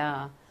שלהם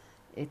היה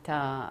את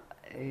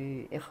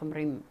איך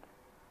אומרים,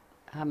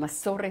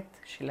 המסורת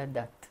של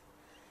הדת.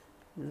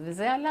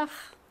 וזה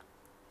הלך.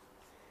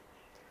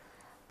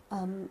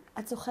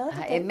 את זוכרת?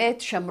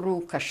 האמת,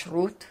 שמרו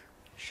כשרות,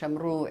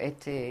 שמרו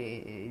את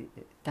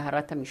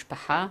טהרת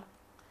המשפחה,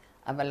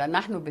 אבל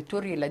אנחנו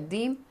בתור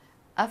ילדים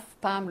אף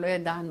פעם לא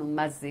ידענו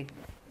מה זה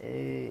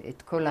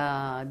את כל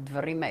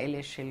הדברים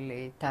האלה של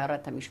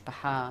טהרת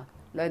המשפחה.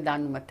 לא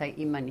ידענו מתי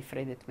אמא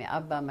נפרדת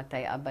מאבא,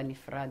 מתי אבא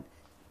נפרד.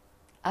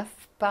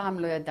 אף פעם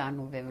לא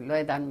ידענו, ולא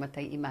ידענו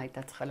מתי אמא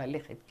הייתה צריכה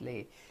ללכת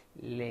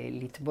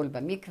לטבול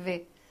במקווה.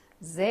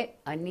 זה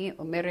אני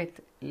אומרת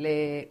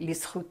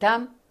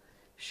לזכותם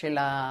של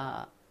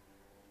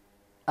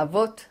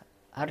האבות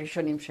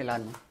הראשונים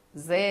שלנו.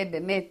 זה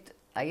באמת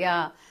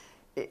היה,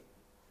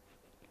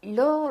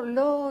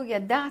 לא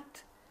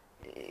ידעת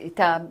את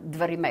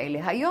הדברים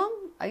האלה.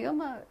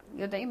 היום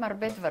יודעים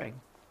הרבה דברים.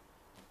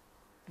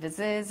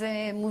 וזה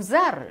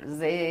מוזר,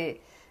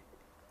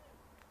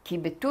 כי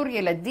בתור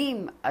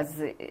ילדים,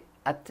 אז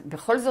את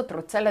בכל זאת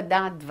רוצה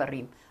לדעת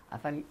דברים,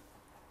 אבל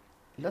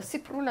לא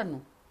סיפרו לנו,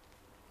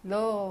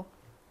 לא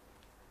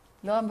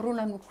אמרו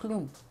לנו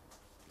כלום.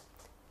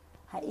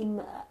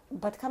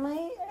 בת כמה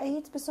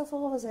היית בסוף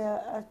הרוב הזה?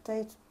 את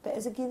היית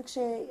באיזה גיל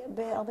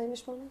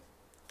ב-48?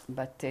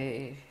 בת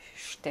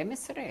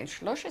 12,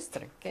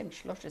 13, כן,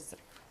 13.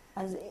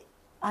 אז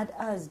עד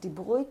אז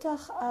דיברו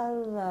איתך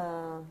על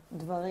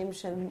דברים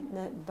של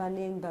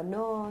בנים,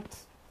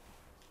 בנות?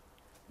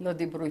 לא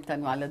דיברו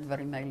איתנו על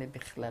הדברים האלה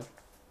בכלל.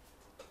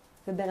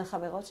 ובין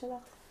החברות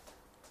שלך?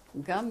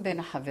 גם בין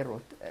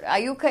החברות.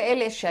 היו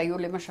כאלה שהיו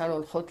למשל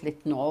הולכות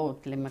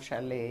לתנועות,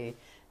 למשל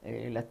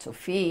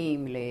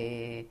לצופים,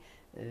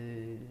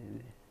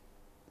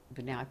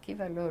 בני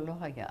עקיבא לא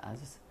היה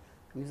אז.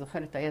 אני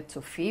זוכרת, היה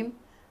צופים,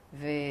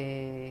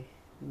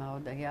 ומה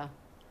עוד היה?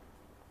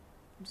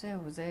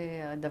 זהו, זה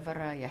הדבר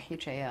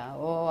היחיד שהיה,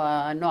 או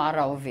הנוער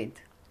העובד.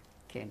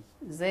 כן,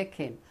 זה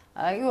כן.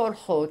 היו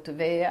הולכות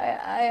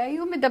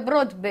והיו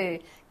מדברות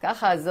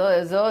ככה,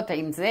 זאת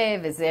עם זה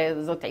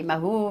וזאת עם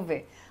ההוא,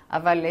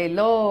 אבל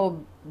לא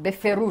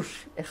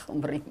בפירוש, איך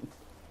אומרים.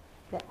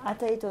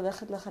 ואת היית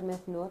הולכת לאחד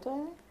מהתנועות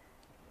האלה?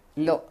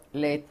 לא,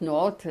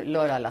 לתנועות לא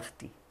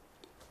הלכתי.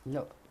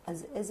 לא.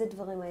 אז איזה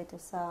דברים היית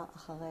עושה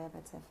אחרי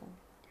הבית ספר?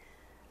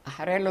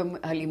 אחרי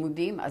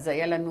הלימודים, אז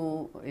היה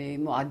לנו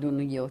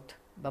מועדוניות.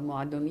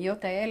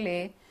 במועדוניות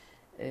האלה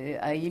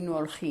היינו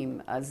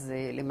הולכים. אז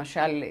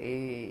למשל,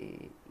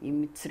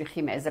 אם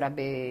צריכים עזרה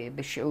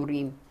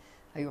בשיעורים,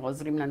 היו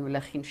עוזרים לנו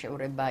להכין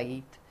שיעורי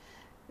בית.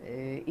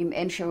 אם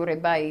אין שיעורי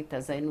בית,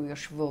 אז היינו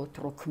יושבות,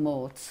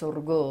 רוקמות,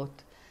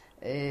 סורגות,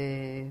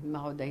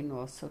 מה עוד היינו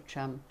עושות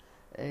שם?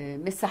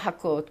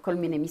 משחקות, כל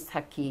מיני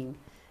משחקים.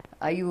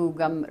 היו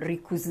גם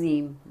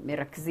ריכוזים,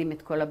 מרכזים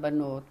את כל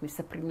הבנות,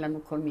 מספרים לנו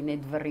כל מיני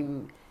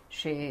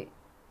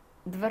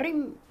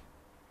דברים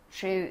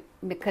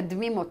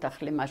שמקדמים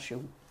אותך למשהו.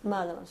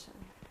 מה למשל?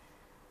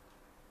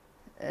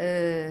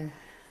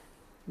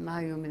 מה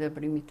היו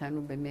מדברים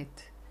איתנו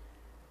באמת?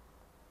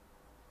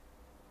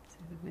 זה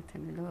באמת,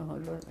 אני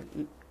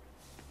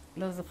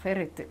לא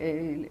זוכרת,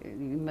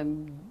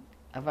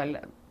 אבל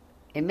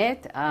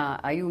אמת,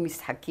 היו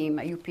משחקים,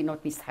 היו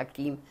פינות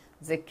משחקים,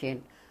 זה כן.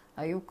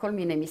 היו כל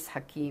מיני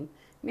משחקים.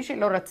 מי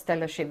שלא רצתה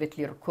לשבת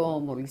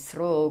לרקום או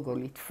לסרוג או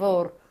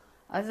לתפור,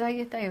 אז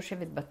הייתה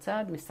יושבת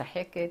בצד,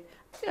 משחקת.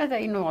 אז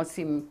היינו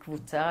עושים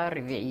קבוצה,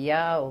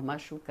 רביעייה או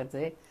משהו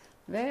כזה,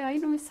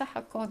 והיינו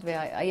משחקות,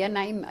 והיה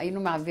נעים,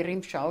 היינו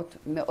מעבירים שעות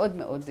מאוד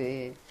מאוד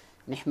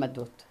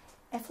נחמדות.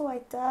 איפה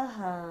הייתה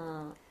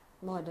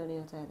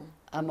המועדוניות האלה?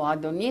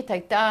 המועדונית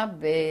הייתה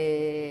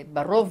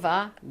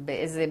ברובע,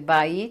 באיזה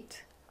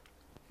בית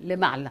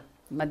למעלה.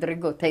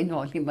 מדרגות, היינו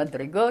עולים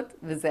מדרגות,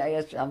 וזה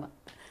היה שם.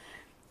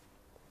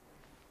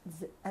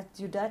 את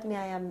יודעת מי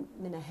היה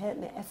מנהל,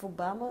 מאיפה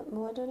באה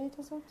המועדונית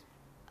הזאת?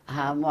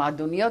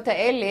 המועדוניות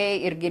האלה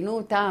ארגנו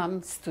אותם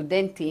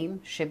סטודנטים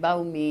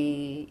שבאו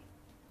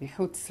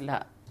מחוץ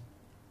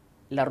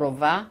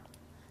לרובע,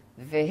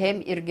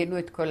 והם ארגנו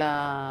את כל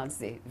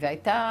הזה.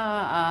 והייתה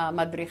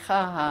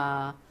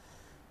המדריכה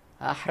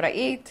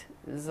האחראית,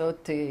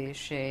 זאת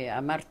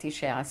שאמרתי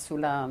שעשו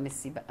לה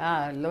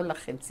מסיבה, לא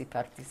לכם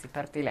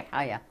סיפרתי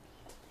לחיה.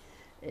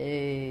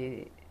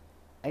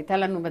 הייתה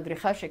לנו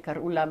מדריכה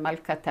שקראו לה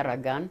מלכה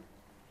טרגן,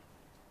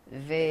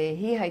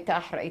 והיא הייתה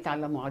אחראית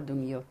על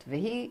המועדוניות,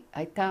 והיא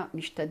הייתה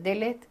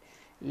משתדלת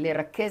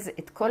לרכז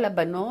את כל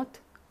הבנות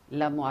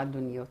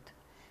למועדוניות.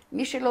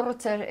 מי שלא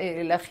רוצה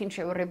להכין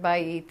שיעורי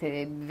בית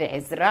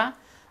ועזרה,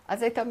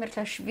 אז הייתה אומרת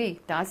לה, שבי,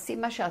 תעשי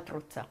מה שאת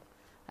רוצה.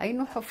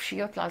 היינו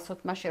חופשיות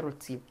לעשות מה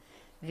שרוצים,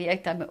 והיא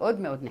הייתה מאוד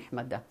מאוד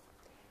נחמדה.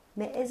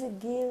 מאיזה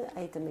גיל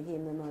הייתם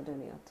מגיעים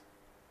למועדוניות?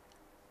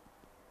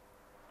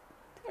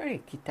 תראי,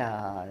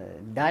 כיתה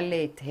ד',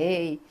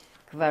 ה',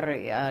 כבר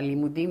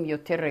הלימודים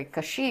יותר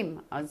קשים,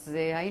 אז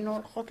היינו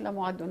הולכות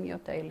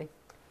למועדוניות האלה.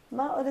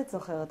 מה עוד את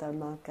זוכרת על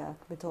מלכה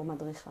בתור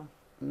מדריכה?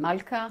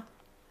 מלכה,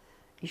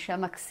 אישה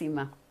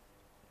מקסימה.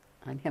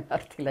 אני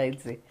אמרתי לה את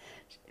זה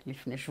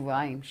לפני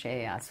שבועיים,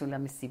 שעשו לה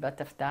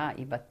מסיבת הפתעה,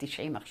 היא בת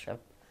 90 עכשיו.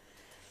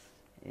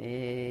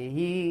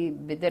 היא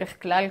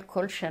בדרך כלל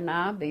כל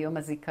שנה ביום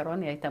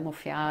הזיכרון היא הייתה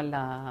מופיעה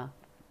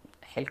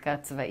לחלקה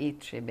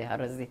הצבאית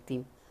שבהר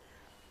הזיתים.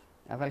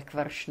 אבל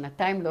כבר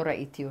שנתיים לא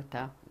ראיתי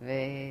אותה,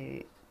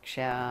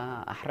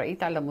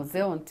 וכשהאחראית על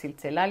המוזיאון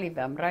צלצלה לי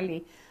ואמרה לי,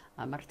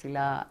 אמרתי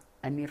לה,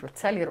 אני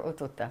רוצה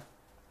לראות אותה.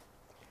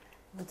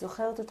 ואת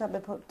זוכרת אותה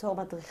בתור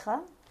מדריכה?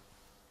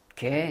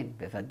 כן,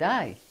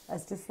 בוודאי.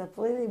 אז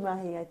תספרי לי מה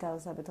היא הייתה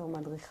עושה בתור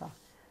מדריכה.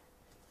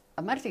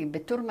 אמרתי,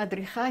 בתור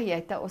מדריכה היא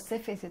הייתה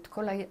אוספת את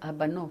כל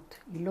הבנות.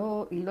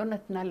 היא לא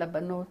נתנה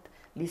לבנות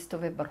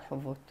להסתובב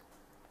ברחובות.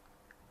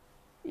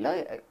 לא,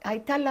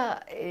 הייתה לה,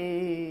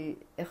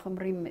 איך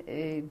אומרים,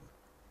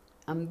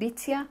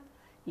 אמביציה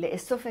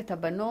לאסוף את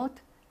הבנות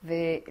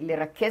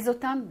ולרכז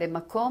אותן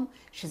במקום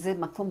שזה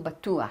מקום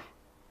בטוח.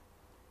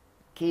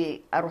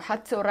 כי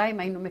ארוחת צהריים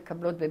היינו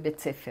מקבלות בבית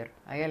ספר.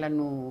 היה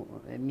לנו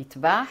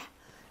מטבח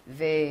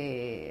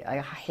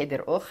והיה חדר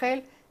אוכל,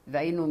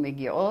 והיינו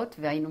מגיעות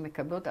והיינו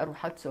מקבלות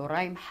ארוחת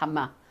צהריים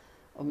חמה.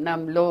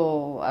 אמנם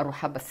לא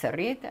ארוחה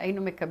בשרית,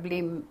 היינו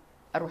מקבלים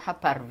ארוחה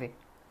פרווה.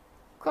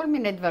 כל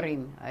מיני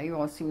דברים. היו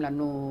עושים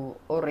לנו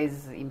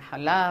אורז עם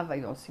חלב,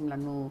 היו עושים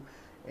לנו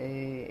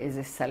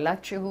איזה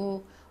סלט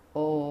שהוא,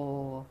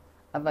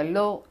 אבל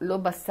לא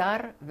בשר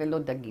ולא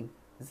דגים.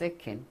 זה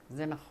כן,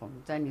 זה נכון,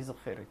 זה אני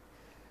זוכרת.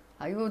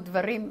 היו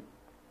דברים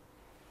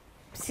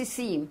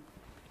בסיסיים,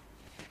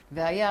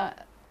 והיה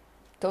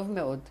טוב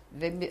מאוד.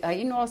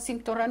 והיינו עושים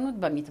תורנות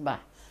במטבח.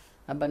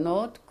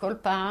 הבנות, כל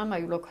פעם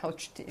היו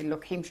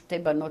לוקחים שתי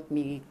בנות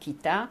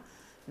מכיתה,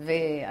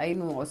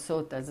 והיינו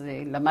עושות, אז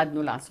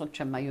למדנו לעשות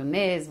שם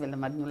מיונז,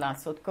 ולמדנו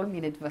לעשות כל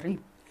מיני דברים.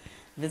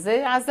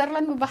 וזה עזר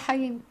לנו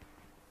בחיים.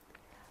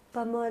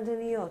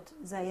 במועדוניות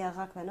זה היה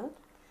רק בנות?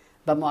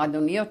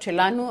 במועדוניות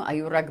שלנו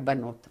היו רק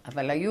בנות,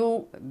 אבל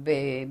היו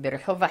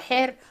ברחוב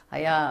אחר,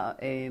 היה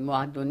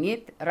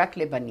מועדונית רק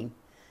לבנים.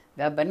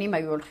 והבנים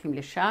היו הולכים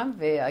לשם,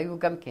 והיו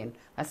גם כן.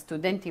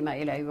 הסטודנטים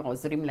האלה היו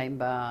עוזרים להם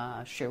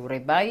בשיעורי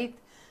בית,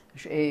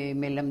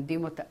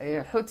 מלמדים אותם,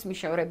 חוץ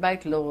משיעורי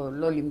בית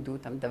לא לימדו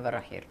אותם דבר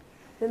אחר.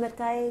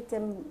 ומתי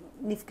הייתם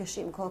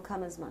נפגשים? כל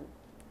כמה זמן?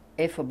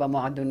 איפה?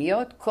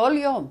 במועדוניות?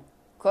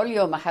 כל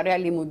יום אחרי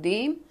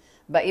הלימודים,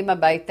 באים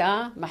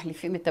הביתה,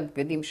 מחליפים את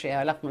הבגדים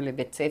שהלכנו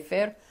לבית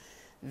ספר,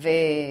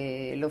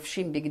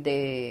 ולובשים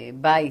בגדי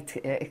בית,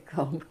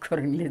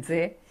 קוראים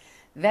לזה,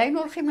 והיינו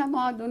הולכים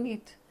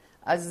למועדונית.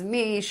 אז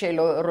מי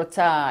שלא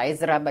רוצה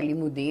עזרה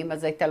בלימודים,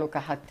 אז הייתה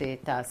לוקחת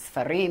את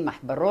הספרים,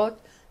 מחברות,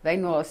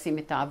 והיינו עושים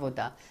את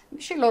העבודה.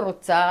 מי שלא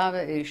רוצה,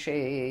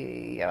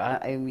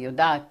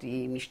 שיודעת,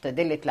 היא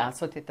משתדלת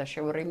לעשות את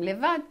השיעורים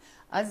לבד,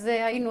 אז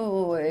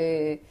היינו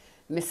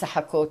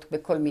משחקות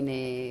בכל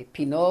מיני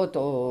פינות,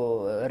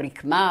 או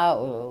רקמה,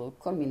 או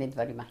כל מיני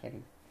דברים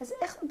אחרים. אז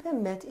איך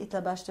באמת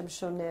התלבשתם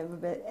שונה?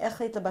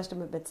 איך התלבשתם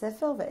בבית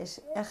ספר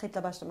ואיך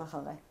התלבשתם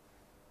אחרי?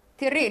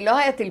 תראי, לא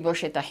היה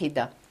תלבושת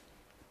אחידה.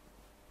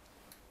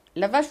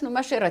 לבשנו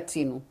מה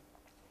שרצינו.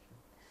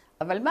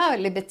 אבל מה,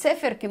 לבית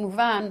ספר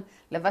כמובן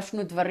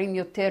לבשנו דברים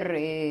יותר,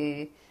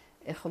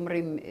 איך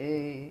אומרים,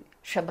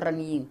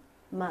 שברניים.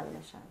 מה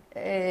למשל?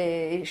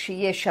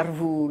 שיהיה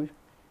שרוול,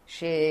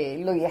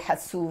 שלא יהיה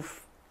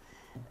חשוף,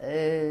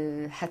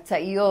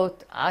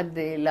 חצאיות עד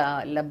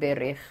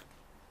לברך.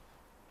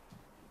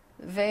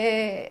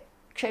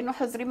 וכשהיינו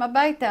חוזרים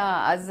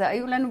הביתה, אז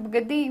היו לנו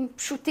בגדים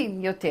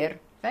פשוטים יותר,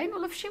 והיינו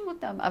לובשים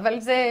אותם. אבל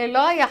זה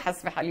לא היה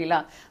חס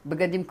וחלילה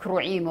בגדים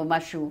קרועים או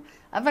משהו.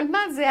 אבל מה,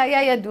 זה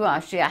היה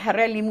ידוע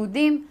שאחרי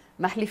לימודים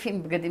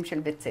מחליפים בגדים של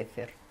בית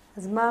ספר.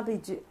 אז מה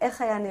בדיוק,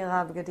 איך היה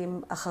נראה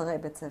בגדים אחרי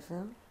בית ספר?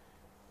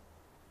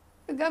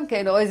 גם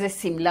כן, או איזה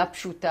סמלה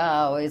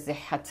פשוטה, או איזה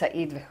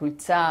חצאית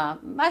וחולצה,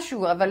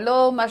 משהו, אבל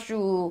לא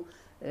משהו,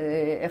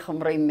 איך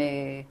אומרים,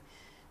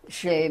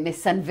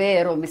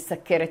 שמסנוור או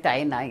מסקר את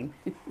העיניים.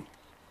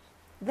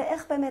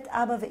 ואיך באמת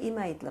אבא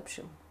ואמא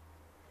התלבשו?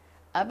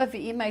 אבא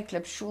ואמא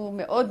התלבשו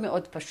מאוד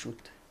מאוד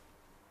פשוט.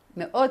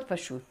 מאוד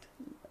פשוט.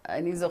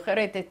 אני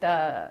זוכרת את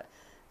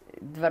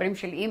הדברים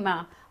של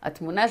אמא,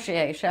 התמונה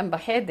שהיא שם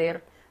בחדר,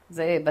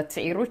 זה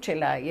בצעירות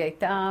שלה, היא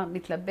הייתה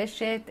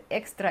מתלבשת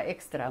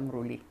אקסטרה,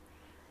 אמרו לי.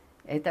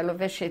 הייתה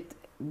לובשת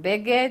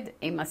בגד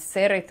עם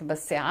הסרט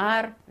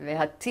בשיער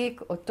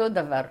והתיק אותו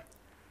דבר.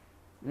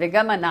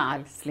 וגם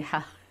הנעל, סליחה,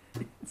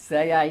 זה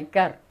היה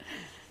העיקר.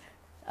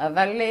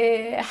 אבל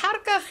אחר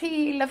כך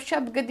היא לבשה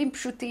בגדים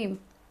פשוטים.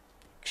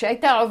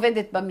 כשהייתה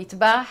עובדת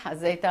במטבח,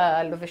 אז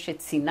הייתה לובשת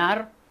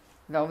סינר,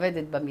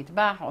 ועובדת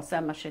במטבח,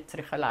 עושה מה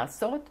שצריכה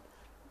לעשות.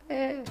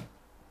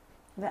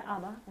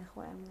 ואבא, איך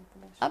הוא היה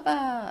מתלבש?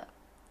 אבא,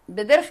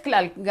 בדרך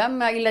כלל,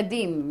 גם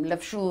הילדים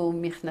לבשו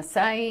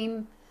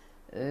מכנסיים,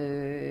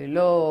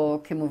 לא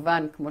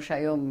כמובן כמו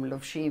שהיום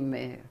לובשים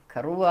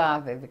קרוע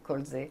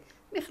וכל זה,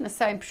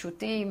 מכנסיים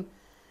פשוטים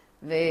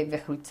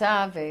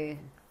וחולצה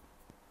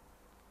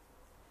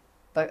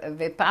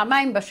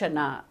ופעמיים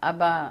בשנה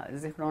אבא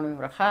זיכרונו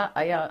לברכה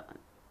היה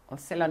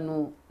עושה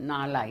לנו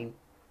נעליים.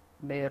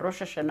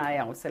 בראש השנה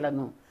היה עושה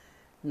לנו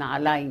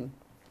נעליים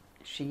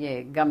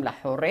שיהיה גם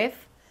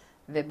לחורף,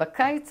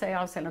 ובקיץ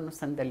היה עושה לנו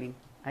סנדלים.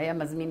 היה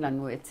מזמין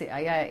לנו,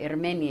 היה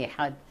ארמני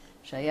אחד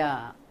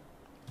שהיה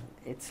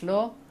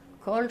אצלו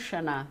כל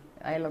שנה,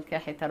 היה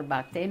לוקח את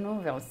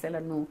ארבעתנו ועושה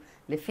לנו,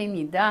 לפי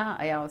מידה,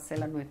 היה עושה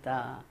לנו את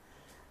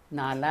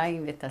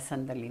הנעליים ואת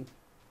הסנדלים.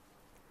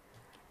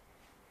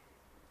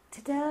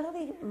 תתאר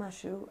לי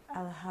משהו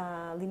על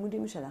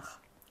הלימודים שלך.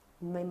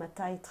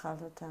 ממתי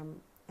התחלת אותם?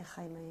 איך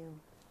הם היו?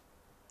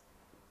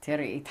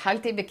 תראי,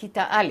 התחלתי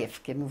בכיתה א',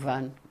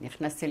 כמובן.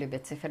 נכנסתי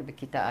לבית ספר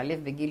בכיתה א'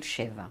 בגיל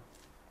 7.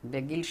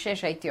 בגיל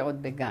 6 הייתי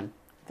עוד בגן.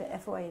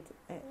 ואיפה היית?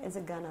 איזה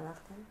גן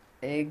הלכתם?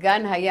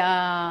 גן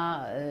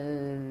היה,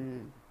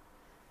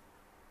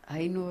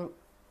 היינו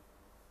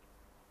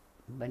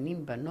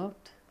בנים,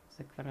 בנות,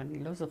 זה כבר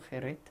אני לא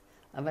זוכרת,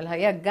 אבל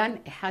היה גן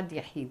אחד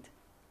יחיד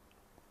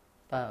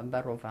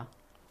ברובע.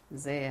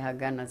 זה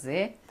הגן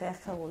הזה. ואיך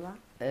קראו לה?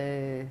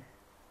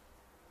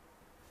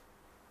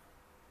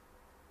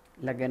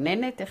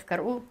 לגננת, איך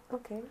קראו?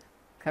 אוקיי.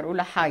 קראו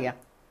לה חיה.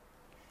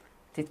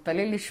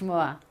 תתפלא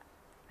לשמוע.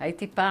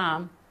 הייתי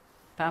פעם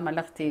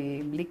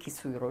הלכתי בלי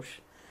כיסוי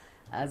ראש.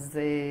 אז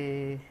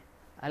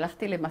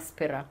הלכתי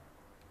למספרה.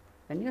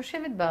 ואני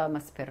יושבת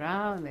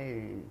במספרה,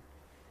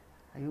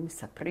 והיו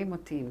מספרים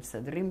אותי,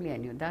 מסדרים לי,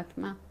 אני יודעת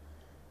מה.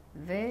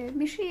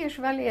 ומישהי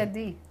ישבה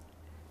לידי,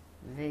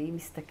 והיא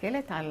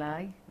מסתכלת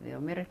עליי,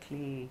 ואומרת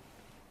לי,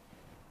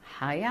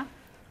 חיה?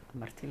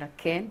 אמרתי לה,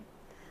 כן.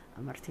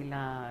 אמרתי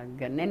לה,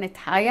 גננת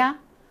חיה?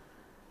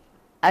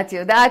 את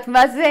יודעת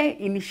מה זה?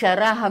 היא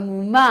נשארה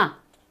המומה.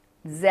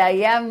 זה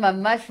היה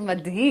ממש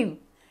מדהים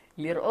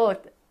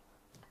לראות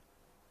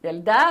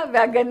ילדה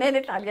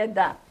והגננת על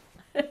ידה.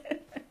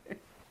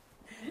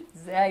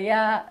 זה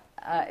היה,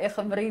 איך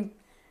אומרים,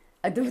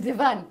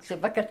 הדובדבן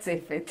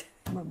שבקצפת.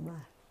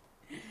 ממש.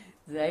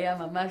 זה היה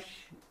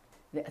ממש,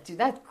 ואת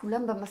יודעת,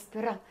 כולם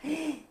במספרה,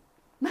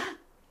 מה?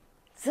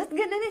 זאת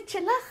גננת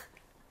שלך?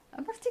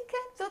 אמרתי, כן,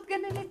 זאת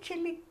גננת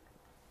שלי.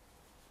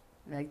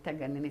 והייתה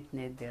גננת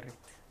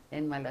נהדרת,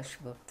 אין מה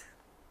להשוות.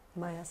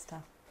 מה היא עשתה?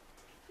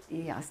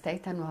 היא עשתה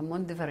איתנו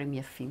המון דברים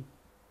יפים,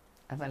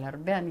 אבל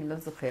הרבה אני לא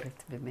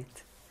זוכרת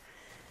באמת.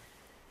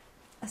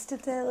 אז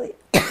תתאר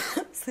לי,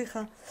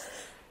 סליחה,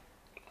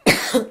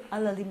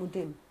 על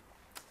הלימודים.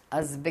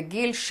 אז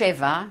בגיל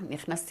 7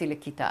 נכנסתי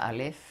לכיתה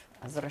א',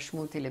 אז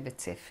רשמו אותי לבית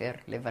ספר,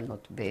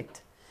 לבנות ב',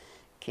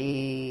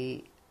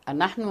 כי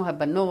אנחנו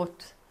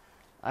הבנות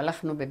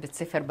הלכנו בבית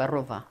ספר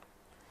ברובע,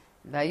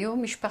 והיו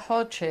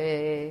משפחות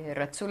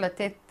שרצו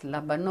לתת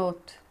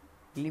לבנות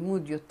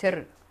לימוד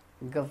יותר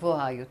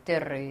גבוה, יותר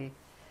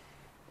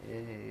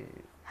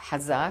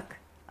חזק,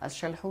 אז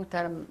שלחו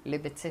אותם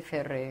לבית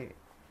ספר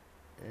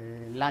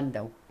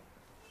לנדאו.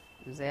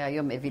 זה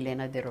היום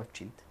אבילנה דה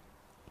רוטשילד.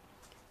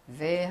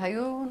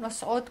 והיו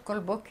נוסעות כל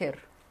בוקר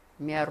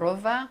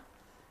מהרובע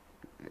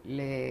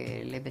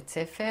לבית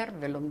ספר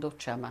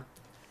ולומדות שמה.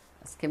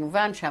 אז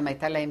כמובן שם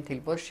הייתה להם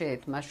תלבושת,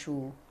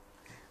 משהו,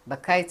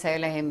 בקיץ היה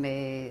להם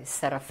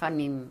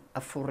סרפנים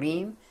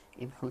אפורים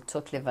עם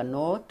חולצות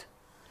לבנות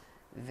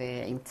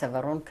ועם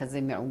צווארון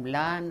כזה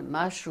מעומלן,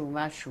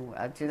 משהו.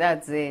 את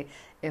יודעת, זה,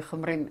 איך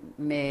אומרים,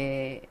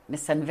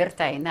 מסנוור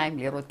את העיניים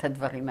לראות את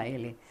הדברים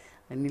האלה.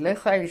 אני לא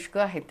יכולה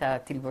לשכוח את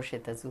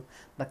התלבושת הזו.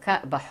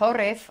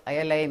 בחורף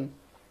היה להם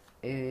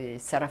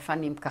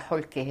סרפנים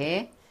כחול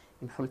כהה,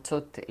 עם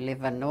חולצות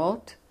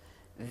לבנות,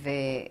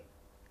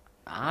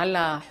 ועל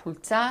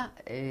החולצה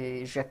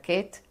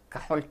ז'קט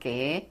כחול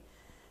כהה,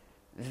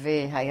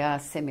 והיה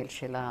סמל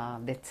של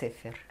הבית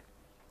ספר.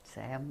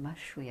 זה היה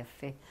משהו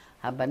יפה.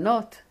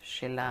 הבנות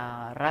של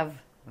הרב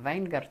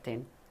ויינגרטן,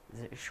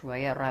 שהוא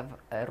היה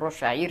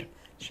ראש העיר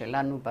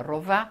שלנו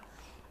ברובע,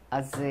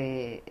 אז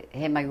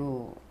הם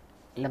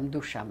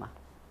למדו שמה.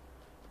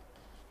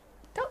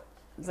 טוב,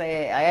 זה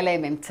היה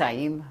להם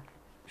אמצעים,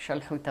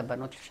 שלחו את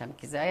הבנות לשם,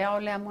 כי זה היה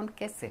עולה המון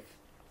כסף.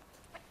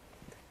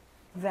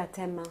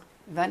 ואתם מה?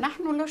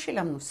 ואנחנו לא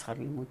שילמנו שכר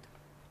לימוד.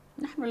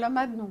 אנחנו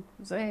למדנו.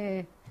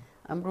 זה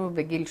אמרו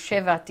בגיל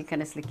 7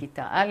 תיכנס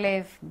לכיתה א',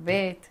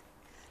 ב',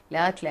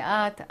 לאט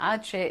לאט,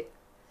 עד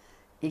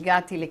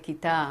שהגעתי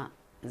לכיתה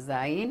ז'.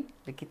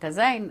 בכיתה ז'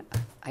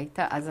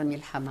 הייתה אז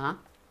המלחמה,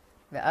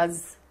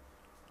 ואז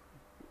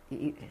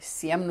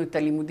סיימנו את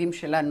הלימודים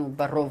שלנו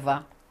ברובע,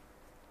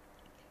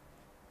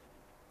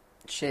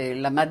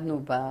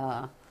 שלמדנו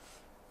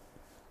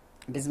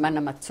בזמן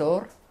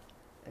המצור.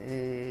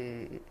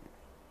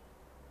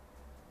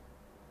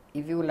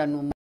 הביאו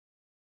לנו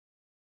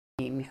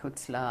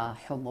מחוץ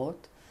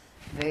לחומות,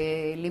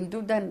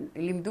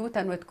 ולימדו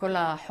אותנו את כל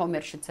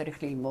החומר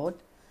שצריך ללמוד,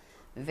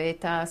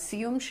 ואת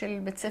הסיום של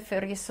בית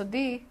ספר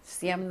יסודי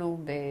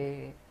סיימנו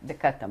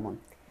בקטמון.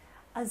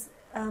 אז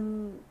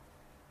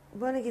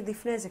בוא נגיד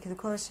לפני זה, כאילו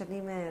כל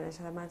השנים האלה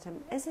שלמדתם,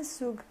 איזה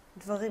סוג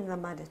דברים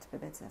למדת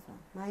בבית ספר?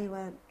 מה היו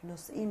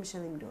הנושאים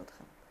שלימדו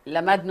אתכם?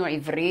 למדנו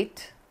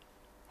עברית,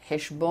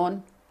 חשבון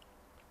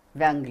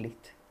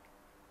ואנגלית.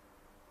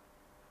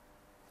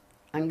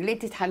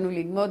 אנגלית התחלנו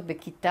ללמוד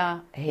בכיתה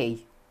ה',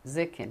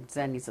 זה כן,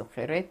 זה אני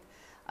זוכרת,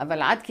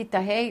 אבל עד כיתה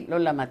ה' לא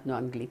למדנו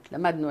אנגלית.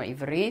 למדנו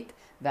עברית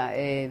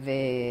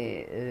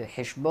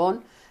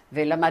וחשבון,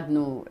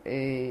 ולמדנו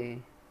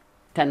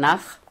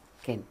תנ"ך,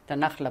 כן,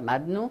 תנ"ך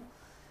למדנו,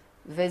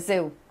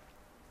 וזהו.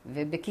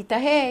 ובכיתה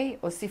ה'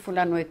 הוסיפו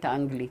לנו את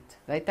האנגלית,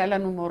 והייתה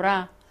לנו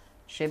מורה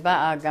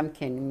שבאה גם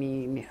כן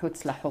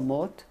מחוץ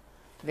לחומות,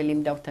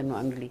 ולימדה אותנו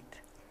אנגלית.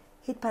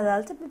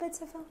 התפללתם בבית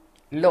ספר?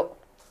 לא.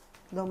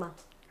 לא מה?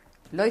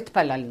 לא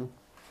התפללנו.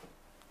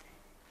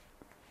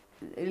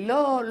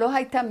 לא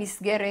הייתה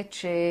מסגרת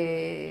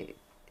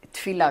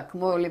תפילה,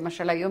 כמו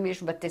למשל היום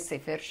יש בתי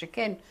ספר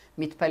שכן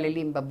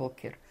מתפללים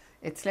בבוקר.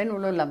 אצלנו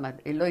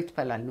לא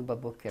התפללנו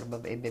בבוקר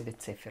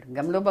בבית ספר,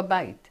 גם לא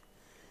בבית.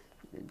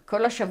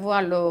 כל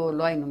השבוע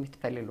לא היינו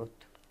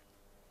מתפללות.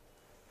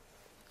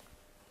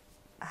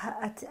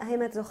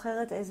 האם את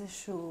זוכרת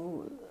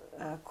איזשהו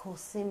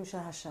קורסים של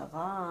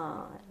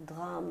השערה,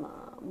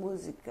 דרמה,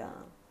 מוזיקה?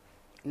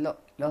 לא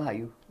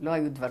היו. לא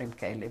היו דברים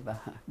כאלה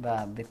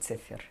בבית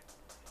ספר.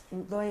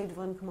 לא היו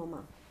דברים כמו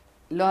מה?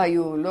 לא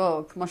היו,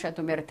 כמו שאת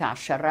אומרת,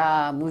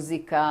 העשרה,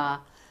 מוזיקה,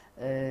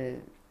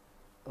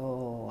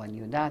 או אני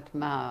יודעת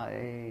מה,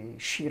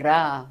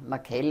 שירה,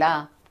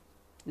 מקהלה.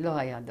 לא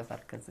היה דבר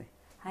כזה.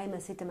 האם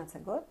עשיתם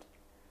הצגות?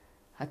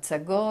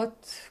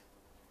 הצגות,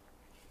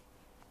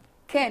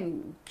 כן,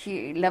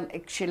 כי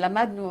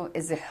כשלמדנו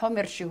איזה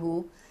חומר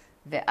שהוא,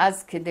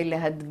 ואז כדי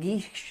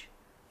להדגיש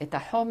את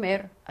החומר,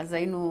 אז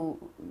היינו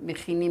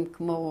מכינים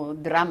כמו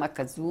דרמה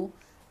כזו,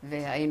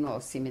 והיינו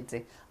עושים את זה.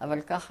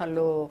 אבל ככה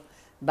לא,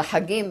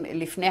 בחגים,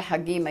 לפני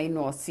חגים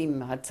היינו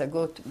עושים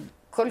הצגות,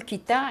 כל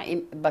כיתה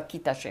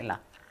בכיתה שלה.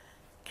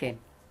 כן,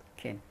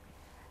 כן.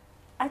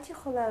 את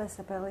יכולה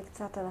לספר לי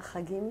קצת על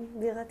החגים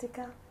בעיר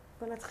העתיקה?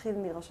 בוא נתחיל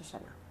מראש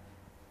השנה.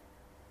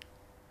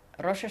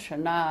 ראש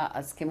השנה,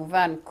 אז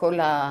כמובן כל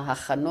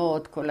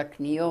ההכנות, כל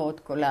הקניות,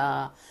 כל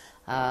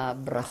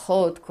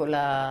הברכות, כל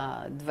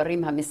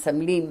הדברים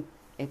המסמלים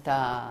את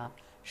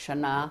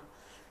השנה.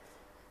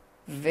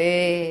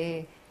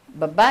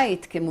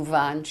 ובבית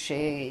כמובן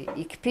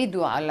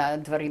שהקפידו על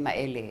הדברים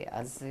האלה.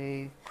 אז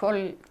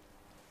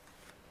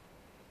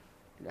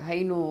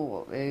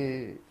היינו,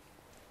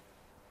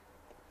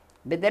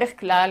 בדרך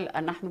כלל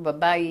אנחנו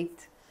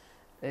בבית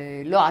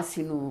לא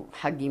עשינו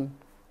חגים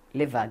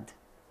לבד.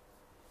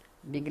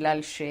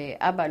 בגלל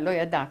שאבא לא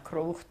ידע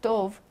קרוא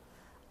וכתוב,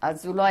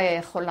 אז הוא לא היה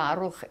יכול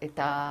לערוך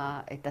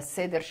את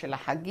הסדר של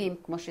החגים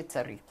כמו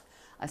שצריך.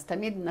 אז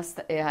תמיד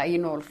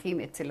היינו הולכים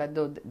אצל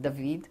הדוד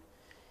דוד,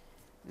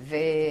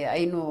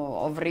 והיינו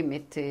עוברים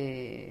את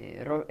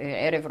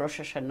ערב ראש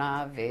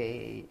השנה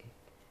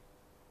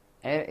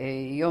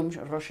ויום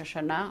ראש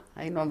השנה,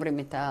 היינו עוברים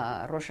את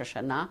ראש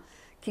השנה.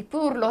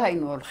 כיפור לא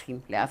היינו הולכים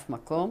לאף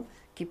מקום,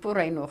 כיפור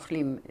היינו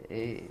אוכלים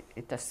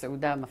את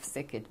הסעודה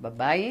המפסקת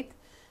בבית,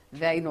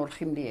 והיינו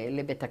הולכים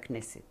לבית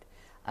הכנסת.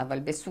 אבל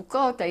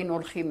בסוכות היינו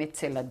הולכים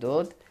אצל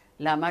הדוד,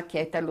 למה? כי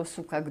הייתה לו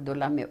סוכה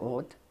גדולה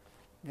מאוד,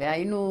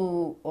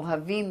 והיינו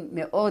אוהבים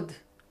מאוד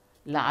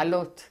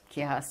לעלות,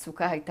 כי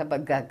הסוכה הייתה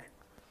בגג.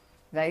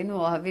 והיינו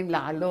אוהבים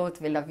לעלות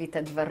ולהביא את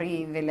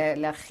הדברים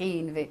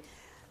ולהכין,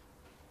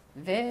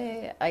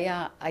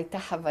 והייתה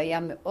חוויה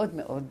מאוד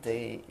מאוד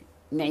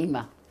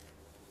נעימה.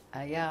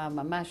 היה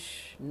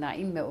ממש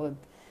נעים מאוד.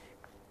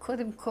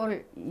 קודם כל,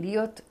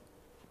 להיות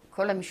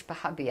כל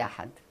המשפחה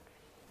ביחד.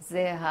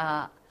 זה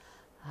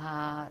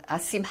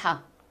השמחה.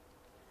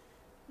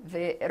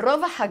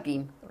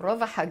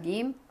 רוב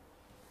החגים,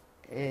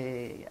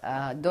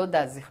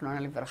 הדודה, זיכרונה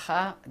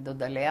לברכה,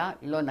 דודה לאה,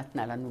 לא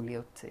נתנה לנו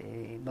להיות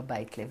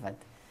בבית לבד.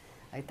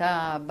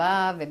 הייתה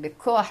באה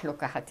ובכוח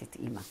לוקחת את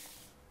אמא.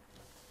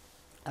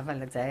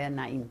 אבל זה היה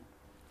נעים.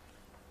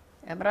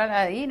 היא אמרה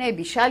לה, הנה,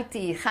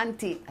 בישלתי,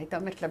 הכנתי. הייתה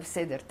אומרת לה,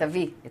 בסדר,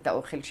 תביא את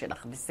האוכל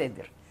שלך,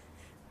 בסדר.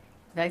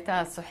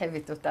 והייתה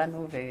סוחבת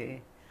אותנו,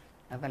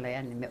 אבל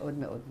היה מאוד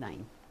מאוד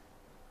נעים.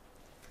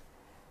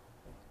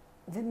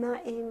 ומה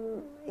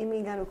אם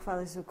הגענו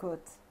כבר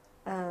לסוכות?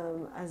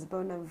 אז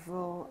בואו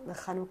נעבור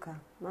לחנוכה.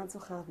 מה את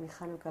זוכרת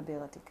מחנוכה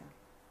בעיר העתיקה?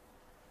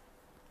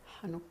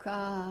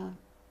 חנוכה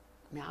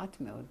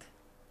מעט מאוד.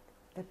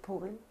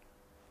 ופורים?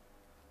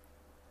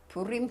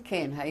 פורים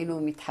כן,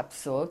 היינו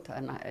מתחפשות,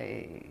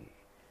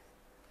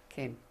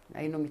 כן,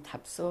 היינו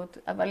מתחפשות,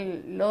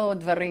 אבל לא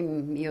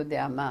דברים מי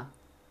יודע מה.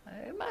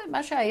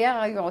 מה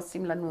שהיה, היו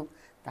עושים לנו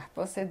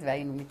תחפושת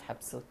והיינו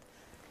מתחפשות.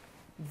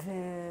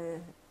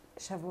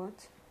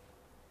 ושבועות?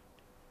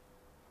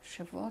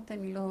 שבועות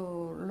אני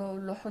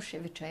לא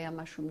חושבת שהיה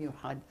משהו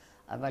מיוחד,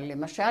 אבל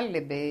למשל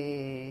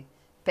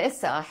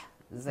בפסח,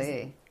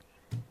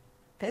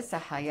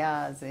 פסח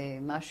היה זה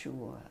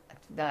משהו,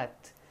 את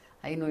יודעת,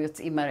 היינו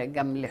יוצאים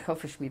גם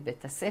לחופש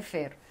מבית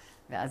הספר,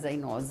 ואז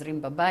היינו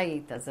עוזרים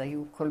בבית, אז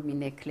היו כל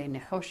מיני כלי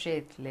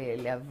נחושת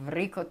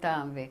להבריק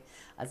אותם,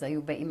 ואז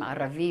היו באים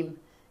ערבים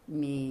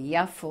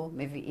מיפו,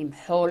 מביאים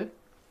חול,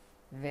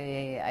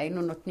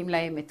 והיינו נותנים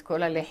להם את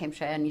כל הלחם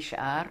שהיה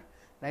נשאר,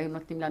 והיו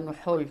נותנים לנו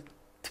חול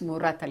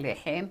תמורת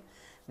הלחם,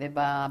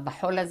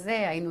 ובחול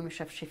הזה היינו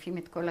משפשפים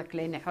את כל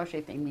הכלי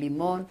נחושת עם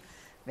לימון,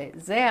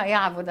 וזה היה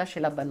העבודה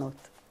של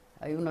הבנות.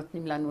 היו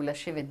נותנים לנו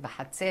לשבת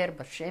בחצר,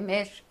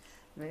 בשמש,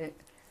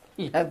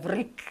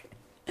 ולהבריק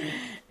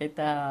את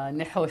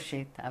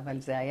הנחושת, אבל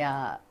זה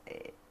היה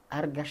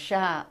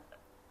הרגשה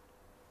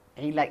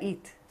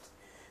עילאית.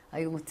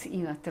 היו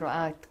מוצאים, את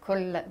רואה,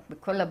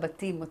 בכל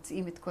הבתים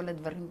מוצאים את כל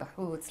הדברים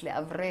בחוץ,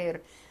 לאוורר.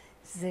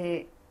 זה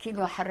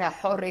כאילו אחרי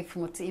החורף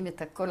מוצאים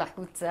את הכל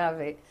החוצה,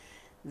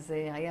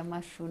 וזה היה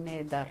משהו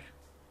נהדר.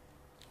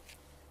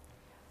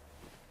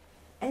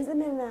 איזה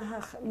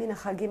מן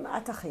החגים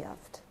את הכי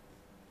אהבת?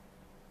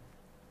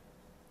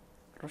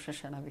 ראש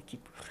השנה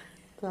וכיפור.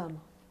 למה?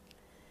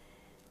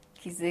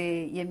 כי זה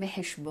ימי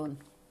חשבון.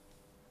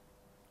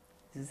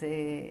 זה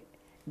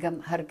גם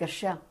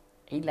הרגשה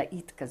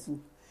עילאית כזו.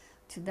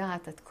 את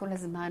יודעת, את כל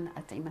הזמן,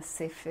 את עם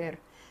הספר,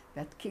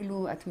 ואת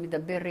כאילו, את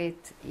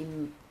מדברת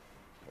עם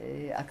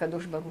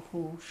הקדוש ברוך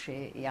הוא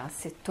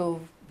שיעשה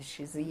טוב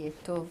ושזה יהיה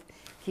טוב.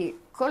 כי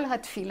כל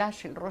התפילה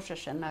של ראש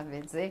השנה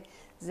וזה,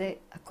 זה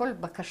הכל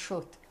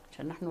בקשות,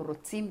 שאנחנו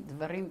רוצים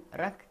דברים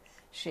רק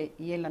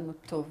שיהיה לנו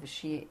טוב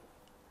ושיהיה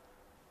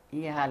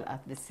הלאה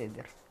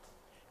בסדר.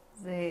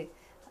 זה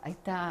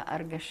הייתה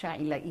הרגשה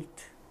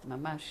עילאית,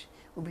 ממש.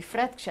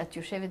 ובפרט כשאת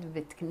יושבת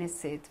בבית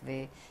כנסת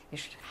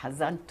ויש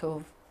חזן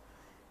טוב,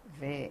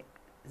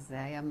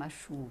 וזה היה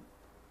משהו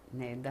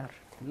נהדר.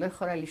 אני לא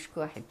יכולה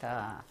לשכוח את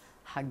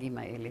החגים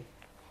האלה.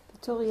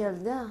 בתור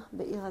ילדה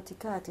בעיר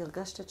העתיקה, את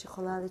הרגשת שאת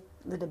יכולה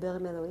לדבר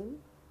עם אלוהים?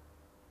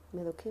 עם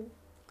אלוקים?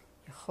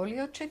 יכול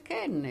להיות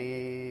שכן.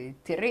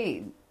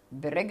 תראי,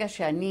 ברגע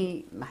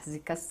שאני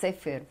מחזיקה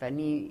ספר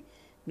ואני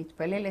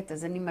מתפללת,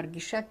 אז אני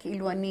מרגישה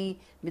כאילו אני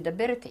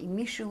מדברת עם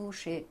מישהו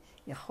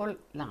שיכול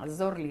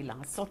לעזור לי,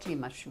 לעשות לי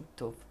משהו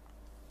טוב.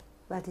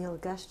 ואת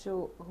הרגשת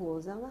שהוא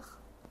עוזר לך?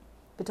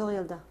 בתור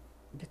ילדה?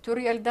 בתור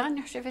ילדה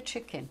אני חושבת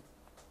שכן.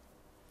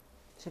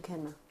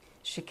 שכן מה?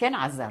 שכן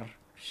עזר.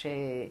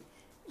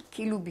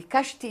 שכאילו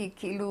ביקשתי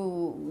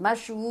כאילו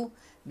משהו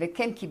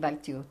וכן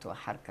קיבלתי אותו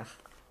אחר כך.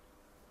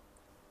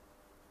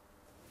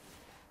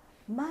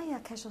 מה היה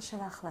הקשר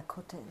שלך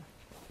לכותל?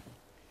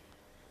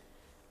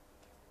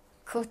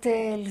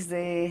 כותל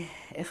זה,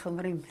 איך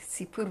אומרים,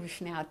 סיפור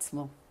בפני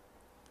עצמו.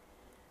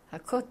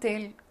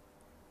 הכותל,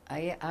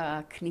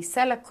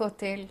 הכניסה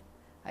לכותל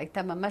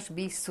הייתה ממש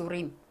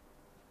בייסורים.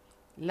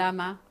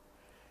 למה?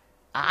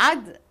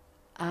 עד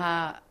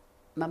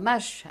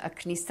ממש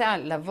הכניסה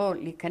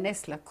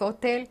להיכנס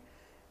לכותל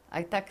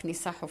הייתה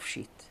כניסה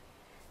חופשית.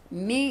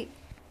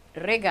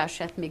 מרגע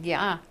שאת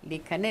מגיעה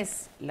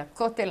להיכנס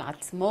לכותל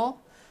עצמו,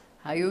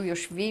 היו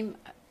יושבים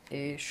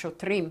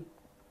שוטרים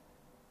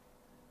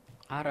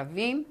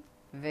ערבים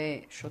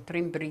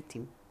ושוטרים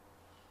בריטים.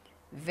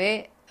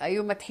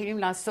 והיו מתחילים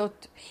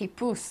לעשות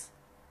חיפוש.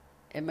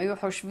 הם היו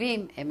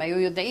חושבים, הם היו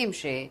יודעים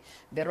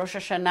שבראש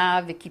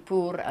השנה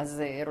וכיפור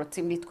אז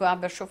רוצים לתקוע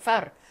בשופר,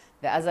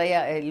 ואז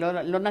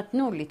לא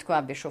נתנו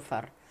לתקוע בשופר.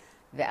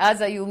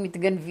 ואז היו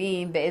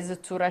מתגנבים באיזו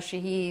צורה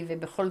שהיא,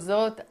 ובכל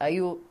זאת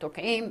היו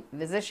תוקעים,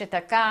 וזה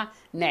שתקע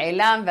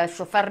נעלם,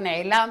 והשופר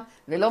נעלם,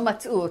 ולא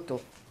מצאו אותו.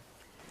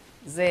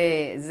 זה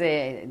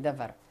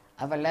דבר.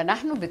 אבל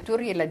אנחנו בתור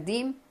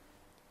ילדים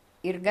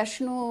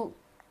הרגשנו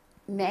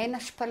מעין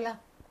השפלה.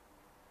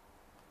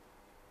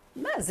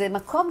 מה, זה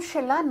מקום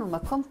שלנו,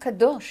 מקום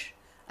קדוש.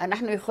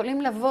 אנחנו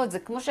יכולים לבוא, זה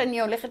כמו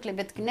שאני הולכת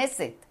לבית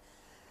כנסת.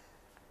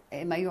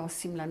 הם היו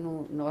עושים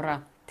לנו נורא,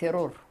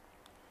 טרור.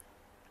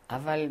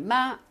 אבל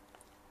מה,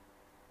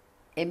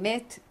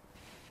 אמת,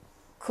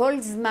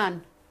 כל זמן,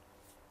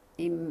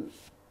 אם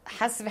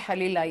חס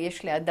וחלילה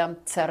יש לאדם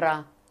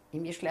צרה,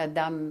 אם יש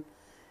לאדם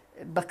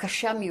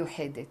בקשה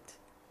מיוחדת,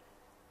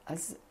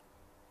 אז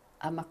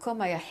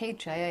המקום היחיד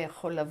שהיה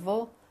יכול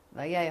לבוא,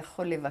 והיה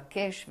יכול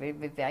לבקש,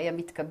 והיה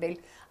מתקבל,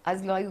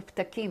 אז לא היו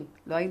פתקים,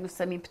 לא היינו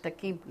שמים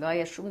פתקים, לא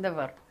היה שום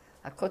דבר.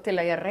 הכותל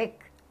היה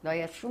ריק, לא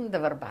היה שום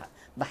דבר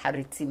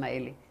בחריצים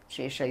האלה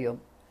שיש היום.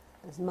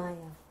 אז מה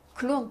היה?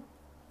 כלום.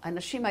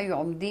 אנשים היו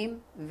עומדים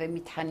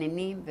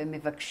ומתחננים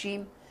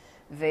ומבקשים,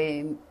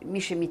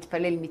 ומי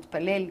שמתפלל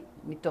מתפלל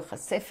מתוך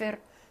הספר,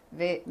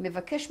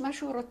 ומבקש מה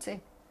שהוא רוצה.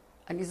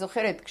 אני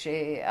זוכרת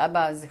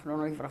כשאבא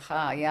זיכרונו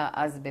לברכה היה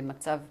אז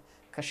במצב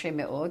קשה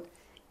מאוד,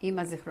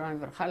 אמא זיכרונו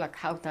לברכה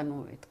לקחה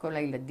אותנו, את כל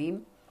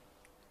הילדים,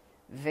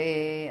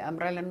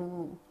 ואמרה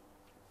לנו,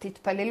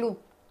 תתפללו.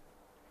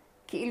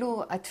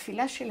 כאילו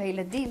התפילה של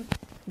הילדים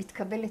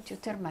מתקבלת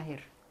יותר מהר.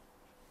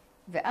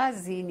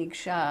 ואז היא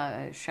ניגשה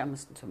שם,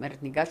 זאת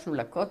אומרת, ניגשנו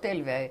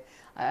לכותל,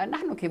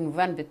 ואנחנו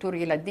כמובן בתור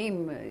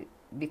ילדים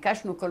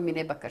ביקשנו כל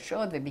מיני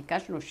בקשות,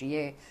 וביקשנו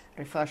שיהיה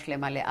רפואה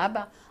שלמה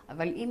לאבא,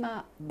 אבל אמא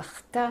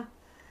בכתה,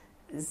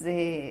 זה,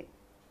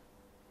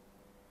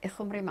 איך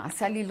אומרים,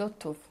 עשה לי לא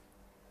טוב.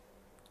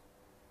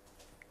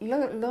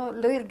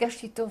 לא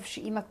הרגשתי טוב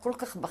שאמא כל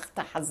כך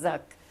בכתה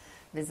חזק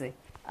וזה.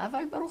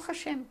 אבל ברוך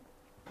השם,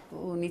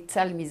 הוא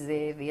ניצל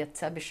מזה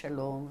ויצא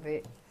בשלום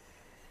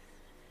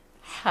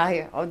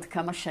וחי עוד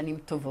כמה שנים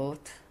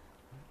טובות.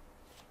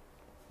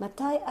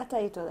 מתי את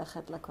היית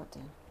הולכת לכותל?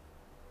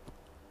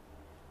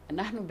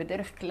 אנחנו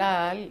בדרך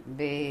כלל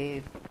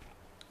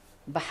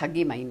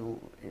בחגים היינו,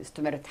 זאת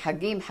אומרת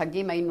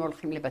חגים היינו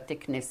הולכים לבתי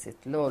כנסת,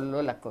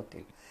 לא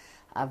לכותל.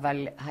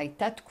 אבל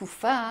הייתה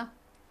תקופה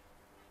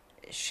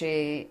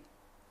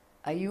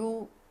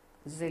שהיו,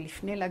 זה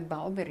לפני ל"ג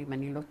בעומר אם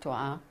אני לא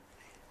טועה,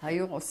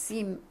 היו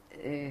עושים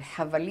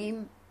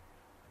חבלים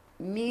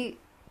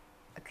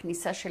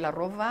מהכניסה של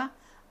הרובע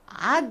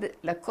עד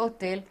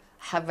לכותל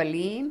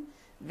חבלים,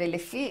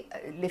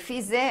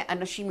 ולפי זה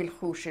אנשים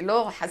ילכו,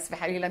 שלא חס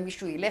וחלילה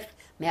מישהו ילך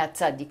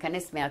מהצד,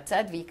 ייכנס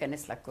מהצד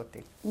וייכנס לכותל.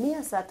 מי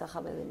עשה את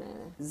החבלים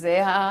האלה? זה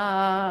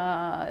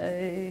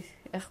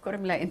איך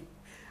קוראים להם?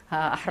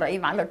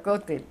 האחראים על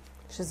הכותל.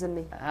 שזה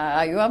מי?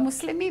 היו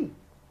המוסלמים.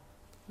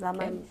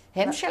 למה?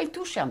 הם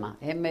שלטו שם.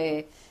 הם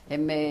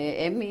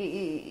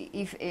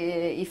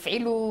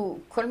הפעילו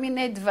כל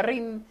מיני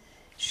דברים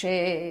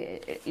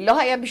שלא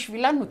היה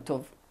בשבילנו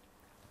טוב.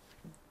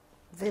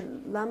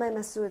 ולמה הם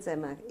עשו את זה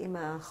עם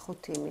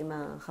החוטים, עם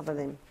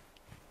החבלים?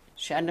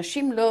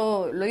 שאנשים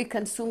לא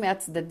ייכנסו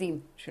מהצדדים,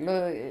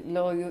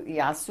 שלא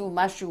יעשו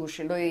משהו,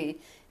 שלא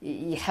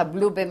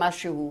יחבלו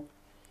במשהו.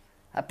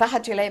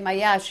 הפחד שלהם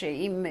היה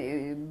שאם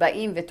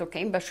באים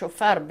ותוקעים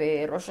בשופר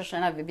בראש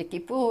השנה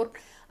ובכיפור,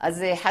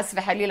 אז חס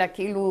וחלילה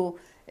כאילו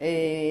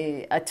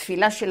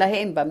התפילה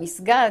שלהם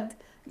במסגד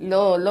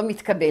לא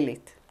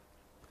מתקבלת.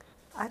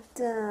 את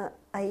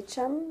היית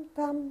שם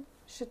פעם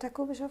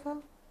שתקעו בשופר?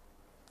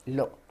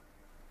 לא.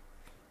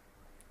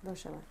 לא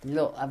שמעת.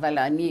 לא, אבל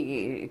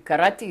אני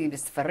קראתי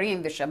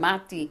בספרים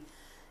ושמעתי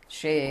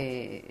שהיו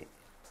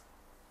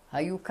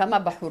כמה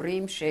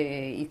בחורים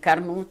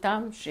שהכרנו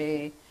אותם,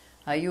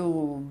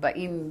 שהיו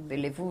באים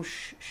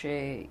בלבוש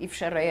שאי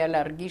אפשר היה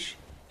להרגיש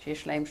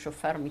שיש להם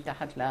שופר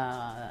מתחת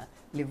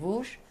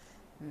ללבוש,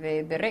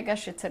 וברגע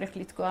שצריך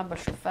לתקוע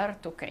בשופר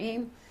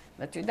תוקעים,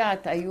 ואת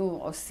יודעת, היו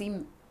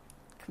עושים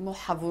כמו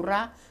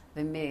חבורה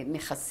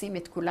ומכסים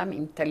את כולם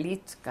עם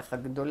טלית ככה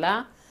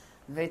גדולה,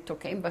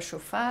 ותוקעים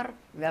בשופר,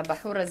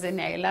 והבחור הזה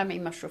נעלם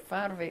עם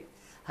השופר,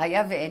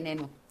 והיה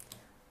ואיננו.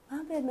 מה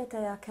באמת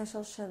היה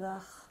הקשר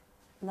שלך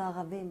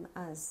לערבים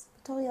אז?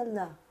 בתור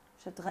ילדה,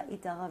 שאת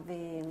ראית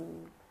ערבים,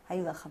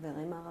 היו לך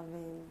חברים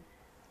ערבים?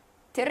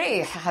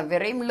 תראי,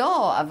 חברים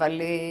לא,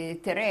 אבל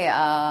תראה,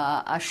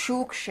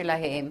 השוק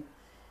שלהם,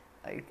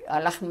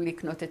 הלכנו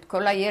לקנות את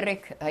כל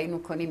הירק, היינו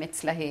קונים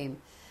אצלהם.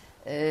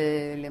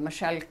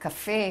 למשל,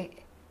 קפה,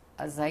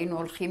 אז היינו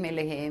הולכים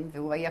אליהם,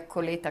 והוא היה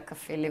קולה את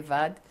הקפה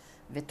לבד,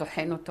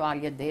 וטוחן אותו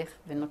על ידך,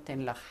 ונותן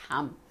לך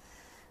חם.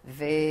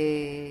 ומה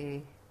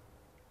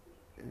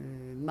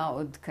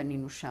עוד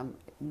קנינו שם?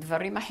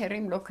 דברים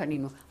אחרים לא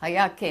קנינו.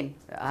 היה, כן,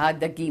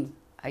 הדגים.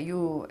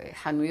 היו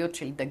חנויות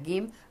של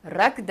דגים,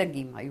 רק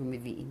דגים היו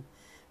מביאים.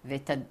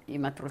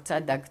 ואם את רוצה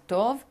דג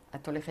טוב,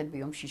 את הולכת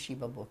ביום שישי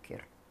בבוקר.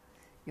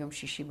 יום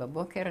שישי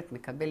בבוקר את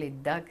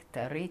מקבלת דג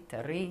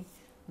טרי,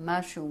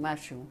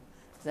 משהו.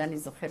 זה אני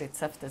זוכרת,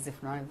 סבתא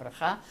זיכרונה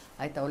לברכה,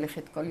 הייתה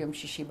הולכת כל יום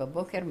שישי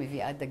בבוקר,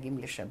 מביאה דגים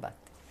לשבת.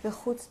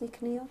 וחוץ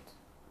מקניות?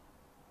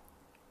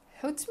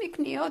 חוץ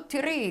מקניות,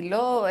 תראי,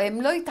 לא,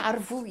 הם לא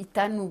התערבו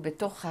איתנו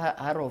בתוך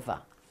הרובע.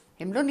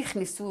 הם לא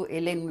נכנסו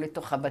אלינו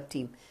לתוך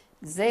הבתים.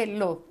 זה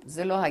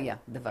לא היה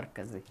דבר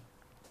כזה.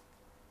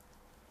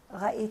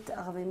 ראית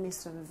ערבים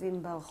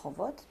מסתובבים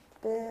ברחובות?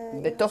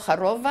 בתוך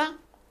הרובע?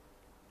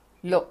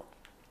 לא.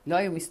 לא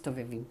היו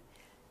מסתובבים.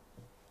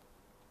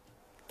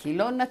 כי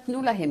לא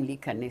נתנו להם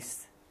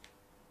להיכנס.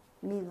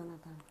 מי לא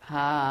נתן?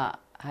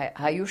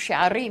 היו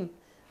שערים,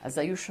 אז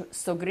היו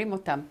סוגרים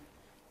אותם.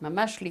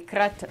 ממש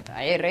לקראת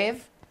ערב,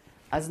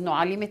 אז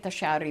נועלים את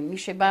השערים. מי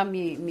שבא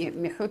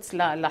מחוץ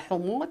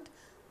לחומות,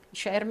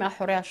 יישאר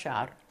מאחורי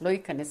השער, לא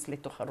ייכנס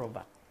לתוך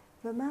הרובע.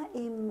 ומה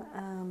עם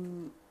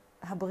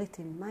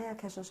הבריטים? מה היה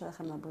הקשר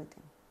שלכם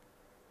לבריטים?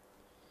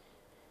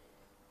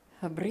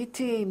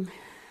 הבריטים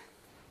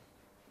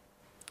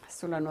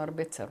עשו לנו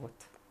הרבה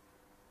צרות.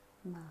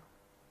 מה?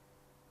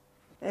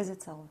 איזה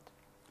צרות?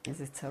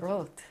 איזה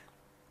צרות.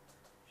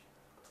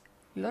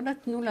 לא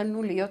נתנו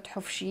לנו להיות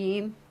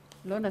חופשיים,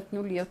 לא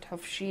נתנו להיות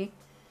חופשי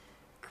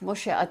כמו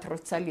שאת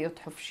רוצה להיות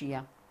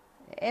חופשייה.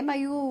 הם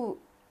היו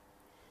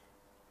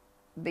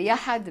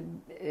ביחד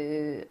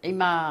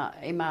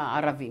עם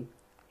הערבים.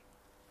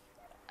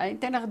 אני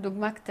אתן לך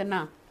דוגמה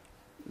קטנה.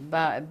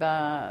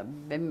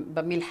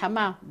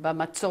 במלחמה,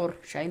 במצור,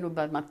 שהיינו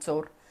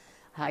במצור,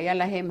 היה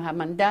להם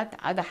המנדט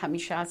עד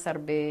ה-15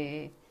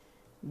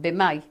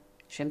 במאי,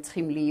 שהם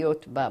צריכים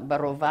להיות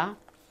ברובע,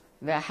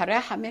 ואחרי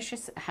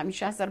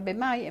ה-15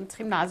 במאי הם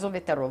צריכים לעזוב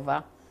את הרובע,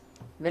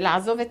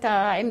 ולעזוב את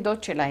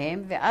העמדות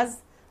שלהם,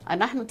 ואז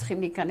אנחנו צריכים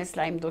להיכנס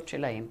לעמדות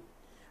שלהם.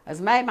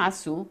 אז מה הם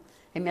עשו?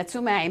 הם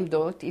יצאו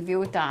מהעמדות,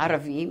 הביאו את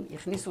הערבים,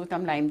 הכניסו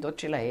אותם לעמדות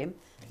שלהם,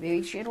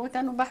 והשאירו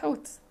אותנו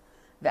בחוץ.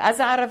 ואז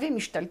הערבים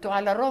השתלטו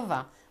על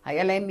הרובע.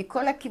 היה להם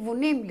מכל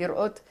הכיוונים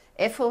לראות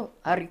איפה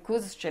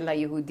הריכוז של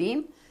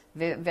היהודים,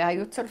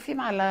 והיו צולפים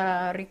על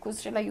הריכוז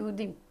של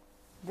היהודים.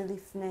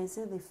 ולפני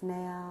זה, לפני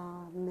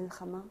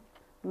המלחמה,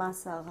 מה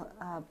עשה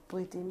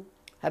הבריטים?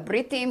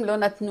 הבריטים לא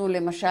נתנו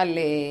למשל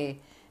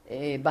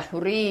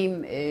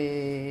בחורים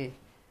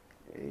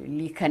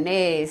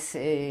להיכנס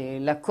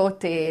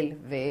לכותל,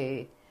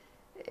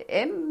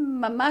 והם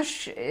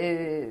ממש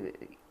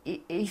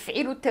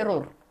הפעילו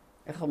טרור,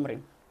 איך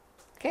אומרים?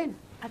 כן.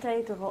 את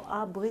היית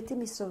רואה בריטים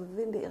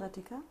מסתובבים בעיר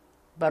עתיקה?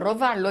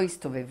 ברובע לא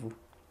הסתובבו.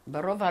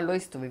 ברובע לא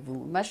הסתובבו.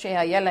 מה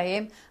שהיה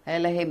להם, היה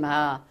להם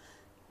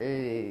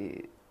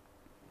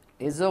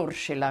האזור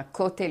של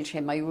הכותל,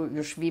 שהם היו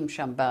יושבים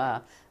שם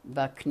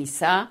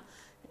בכניסה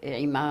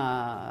עם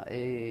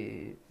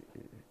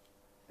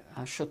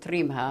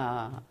השוטרים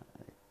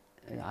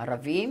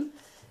הערבים,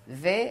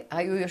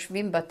 והיו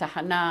יושבים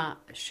בתחנה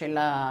של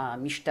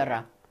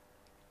המשטרה.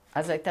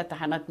 אז הייתה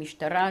תחנת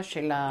משטרה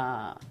של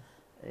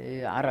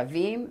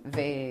הערבים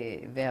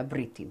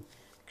והבריטים.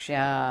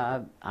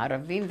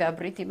 כשהערבים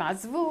והבריטים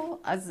עזבו,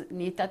 אז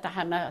נהייתה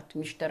תחנת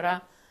משטרה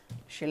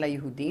של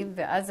היהודים,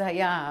 ואז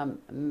היה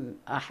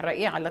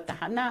האחראי על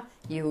התחנה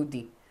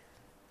יהודי.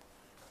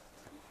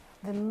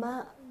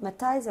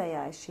 מתי זה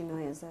היה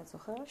השינוי הזה, את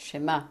זוכרת?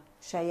 שמה?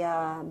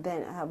 שהיה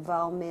בין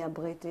העבר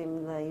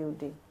מהבריטים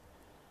ליהודי.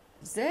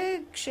 זה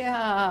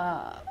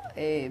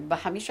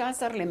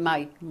ב-15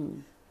 למאי.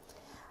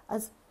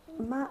 אז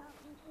מה,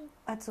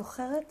 את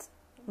זוכרת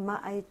מה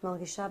היית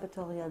מרגישה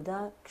בתור ילדה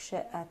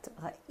כשאת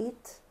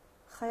ראית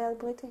חייל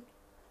בריטי?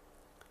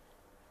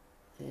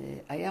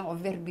 היה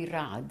עובר בי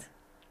רעד,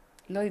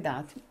 לא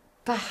יודעת,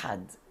 פחד.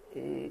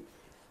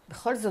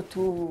 בכל זאת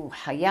הוא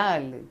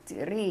חייל,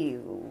 תראי,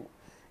 הוא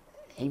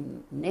עם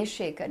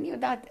נשק, אני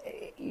יודעת,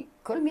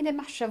 כל מיני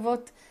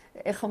מחשבות,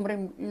 איך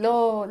אומרים,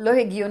 לא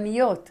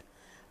הגיוניות,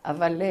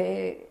 אבל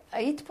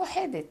היית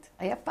פוחדת,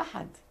 היה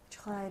פחד. את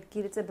יכולה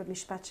להגיד את זה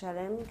במשפט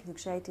שלם,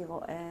 כשהייתי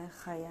רואה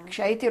חייל?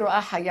 כשהייתי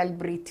רואה חייל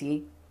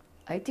בריטי,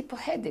 הייתי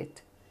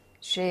פוחדת,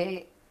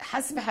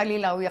 שחס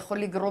וחלילה הוא יכול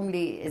לגרום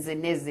לי איזה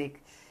נזק,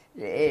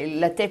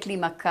 לתת לי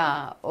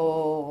מכה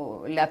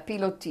או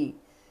להפיל אותי.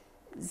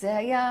 זה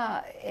היה,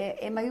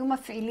 הם היו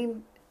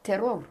מפעילים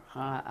טרור,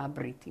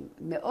 הבריטים.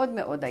 מאוד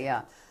מאוד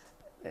היה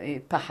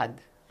פחד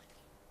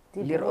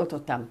לראות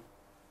אותם.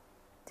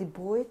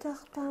 דיברו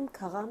איתך פעם?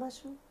 קרה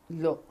משהו?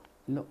 לא,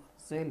 לא,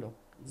 זה לא.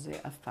 זה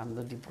אף פעם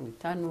לא דיברו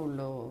איתנו,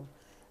 לא.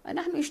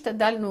 אנחנו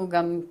השתדלנו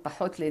גם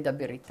פחות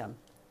לדבר איתם.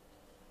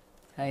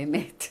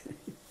 האמת.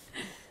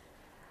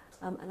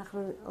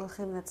 אנחנו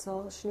הולכים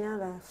לעצור שנייה,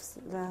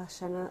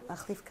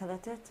 להחליף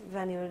קלטת,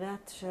 ואני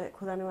יודעת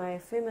שכולנו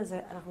עייפים, אז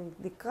אנחנו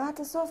לקראת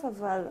הסוף,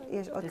 אבל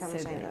יש עוד כמה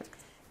שאלות.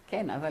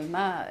 כן, אבל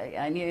מה,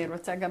 אני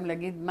רוצה גם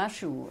להגיד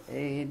משהו.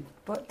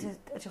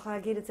 את יכולה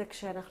להגיד את זה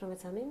כשאנחנו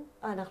מצלמים?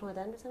 אנחנו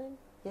עדיין מצלמים?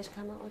 יש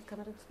עוד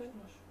כמה דקות?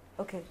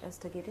 אוקיי, אז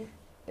תגידי.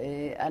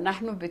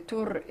 אנחנו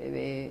בתור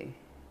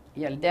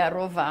ילדי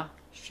הרובע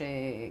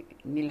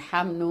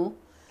שנלחמנו,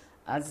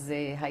 אז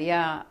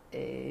היה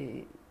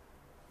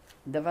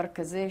דבר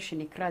כזה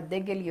שנקרא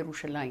דגל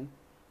ירושלים.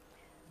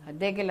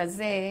 הדגל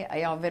הזה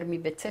היה עובר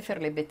מבית ספר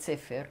לבית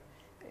ספר.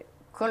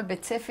 כל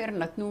בית ספר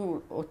נתנו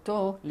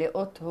אותו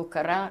לאות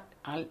הוקרה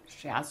על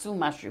שעשו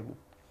משהו.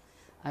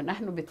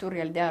 אנחנו בתור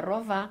ילדי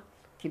הרובע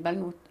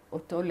קיבלנו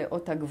אותו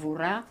לאות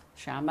הגבורה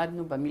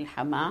שעמדנו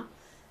במלחמה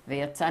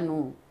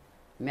ויצאנו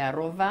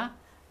מהרובע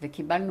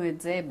וקיבלנו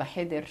את זה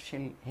בחדר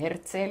של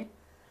הרצל,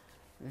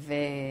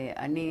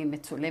 ואני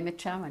מצולמת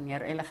שם, אני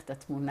אראה לך את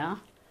התמונה,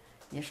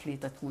 יש לי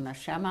את התמונה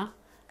שמה,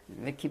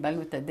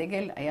 וקיבלנו את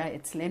הדגל, היה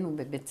אצלנו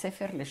בבית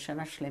ספר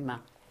לשנה שלמה.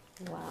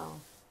 וואו.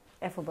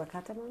 איפה,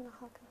 בקטמון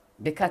אחר כך?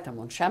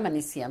 בקטמון, שם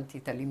אני סיימתי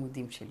את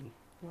הלימודים שלי.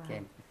 וואו.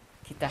 כן.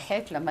 כיתה ח'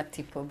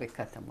 למדתי פה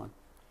בקטמון.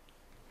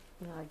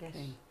 מרגש.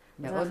 כן.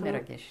 מאוד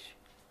מרגש.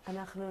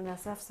 אנחנו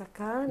נעשה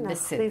הפסקה,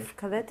 נחליף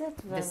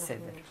קלטת,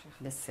 בסדר,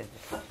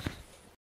 בסדר.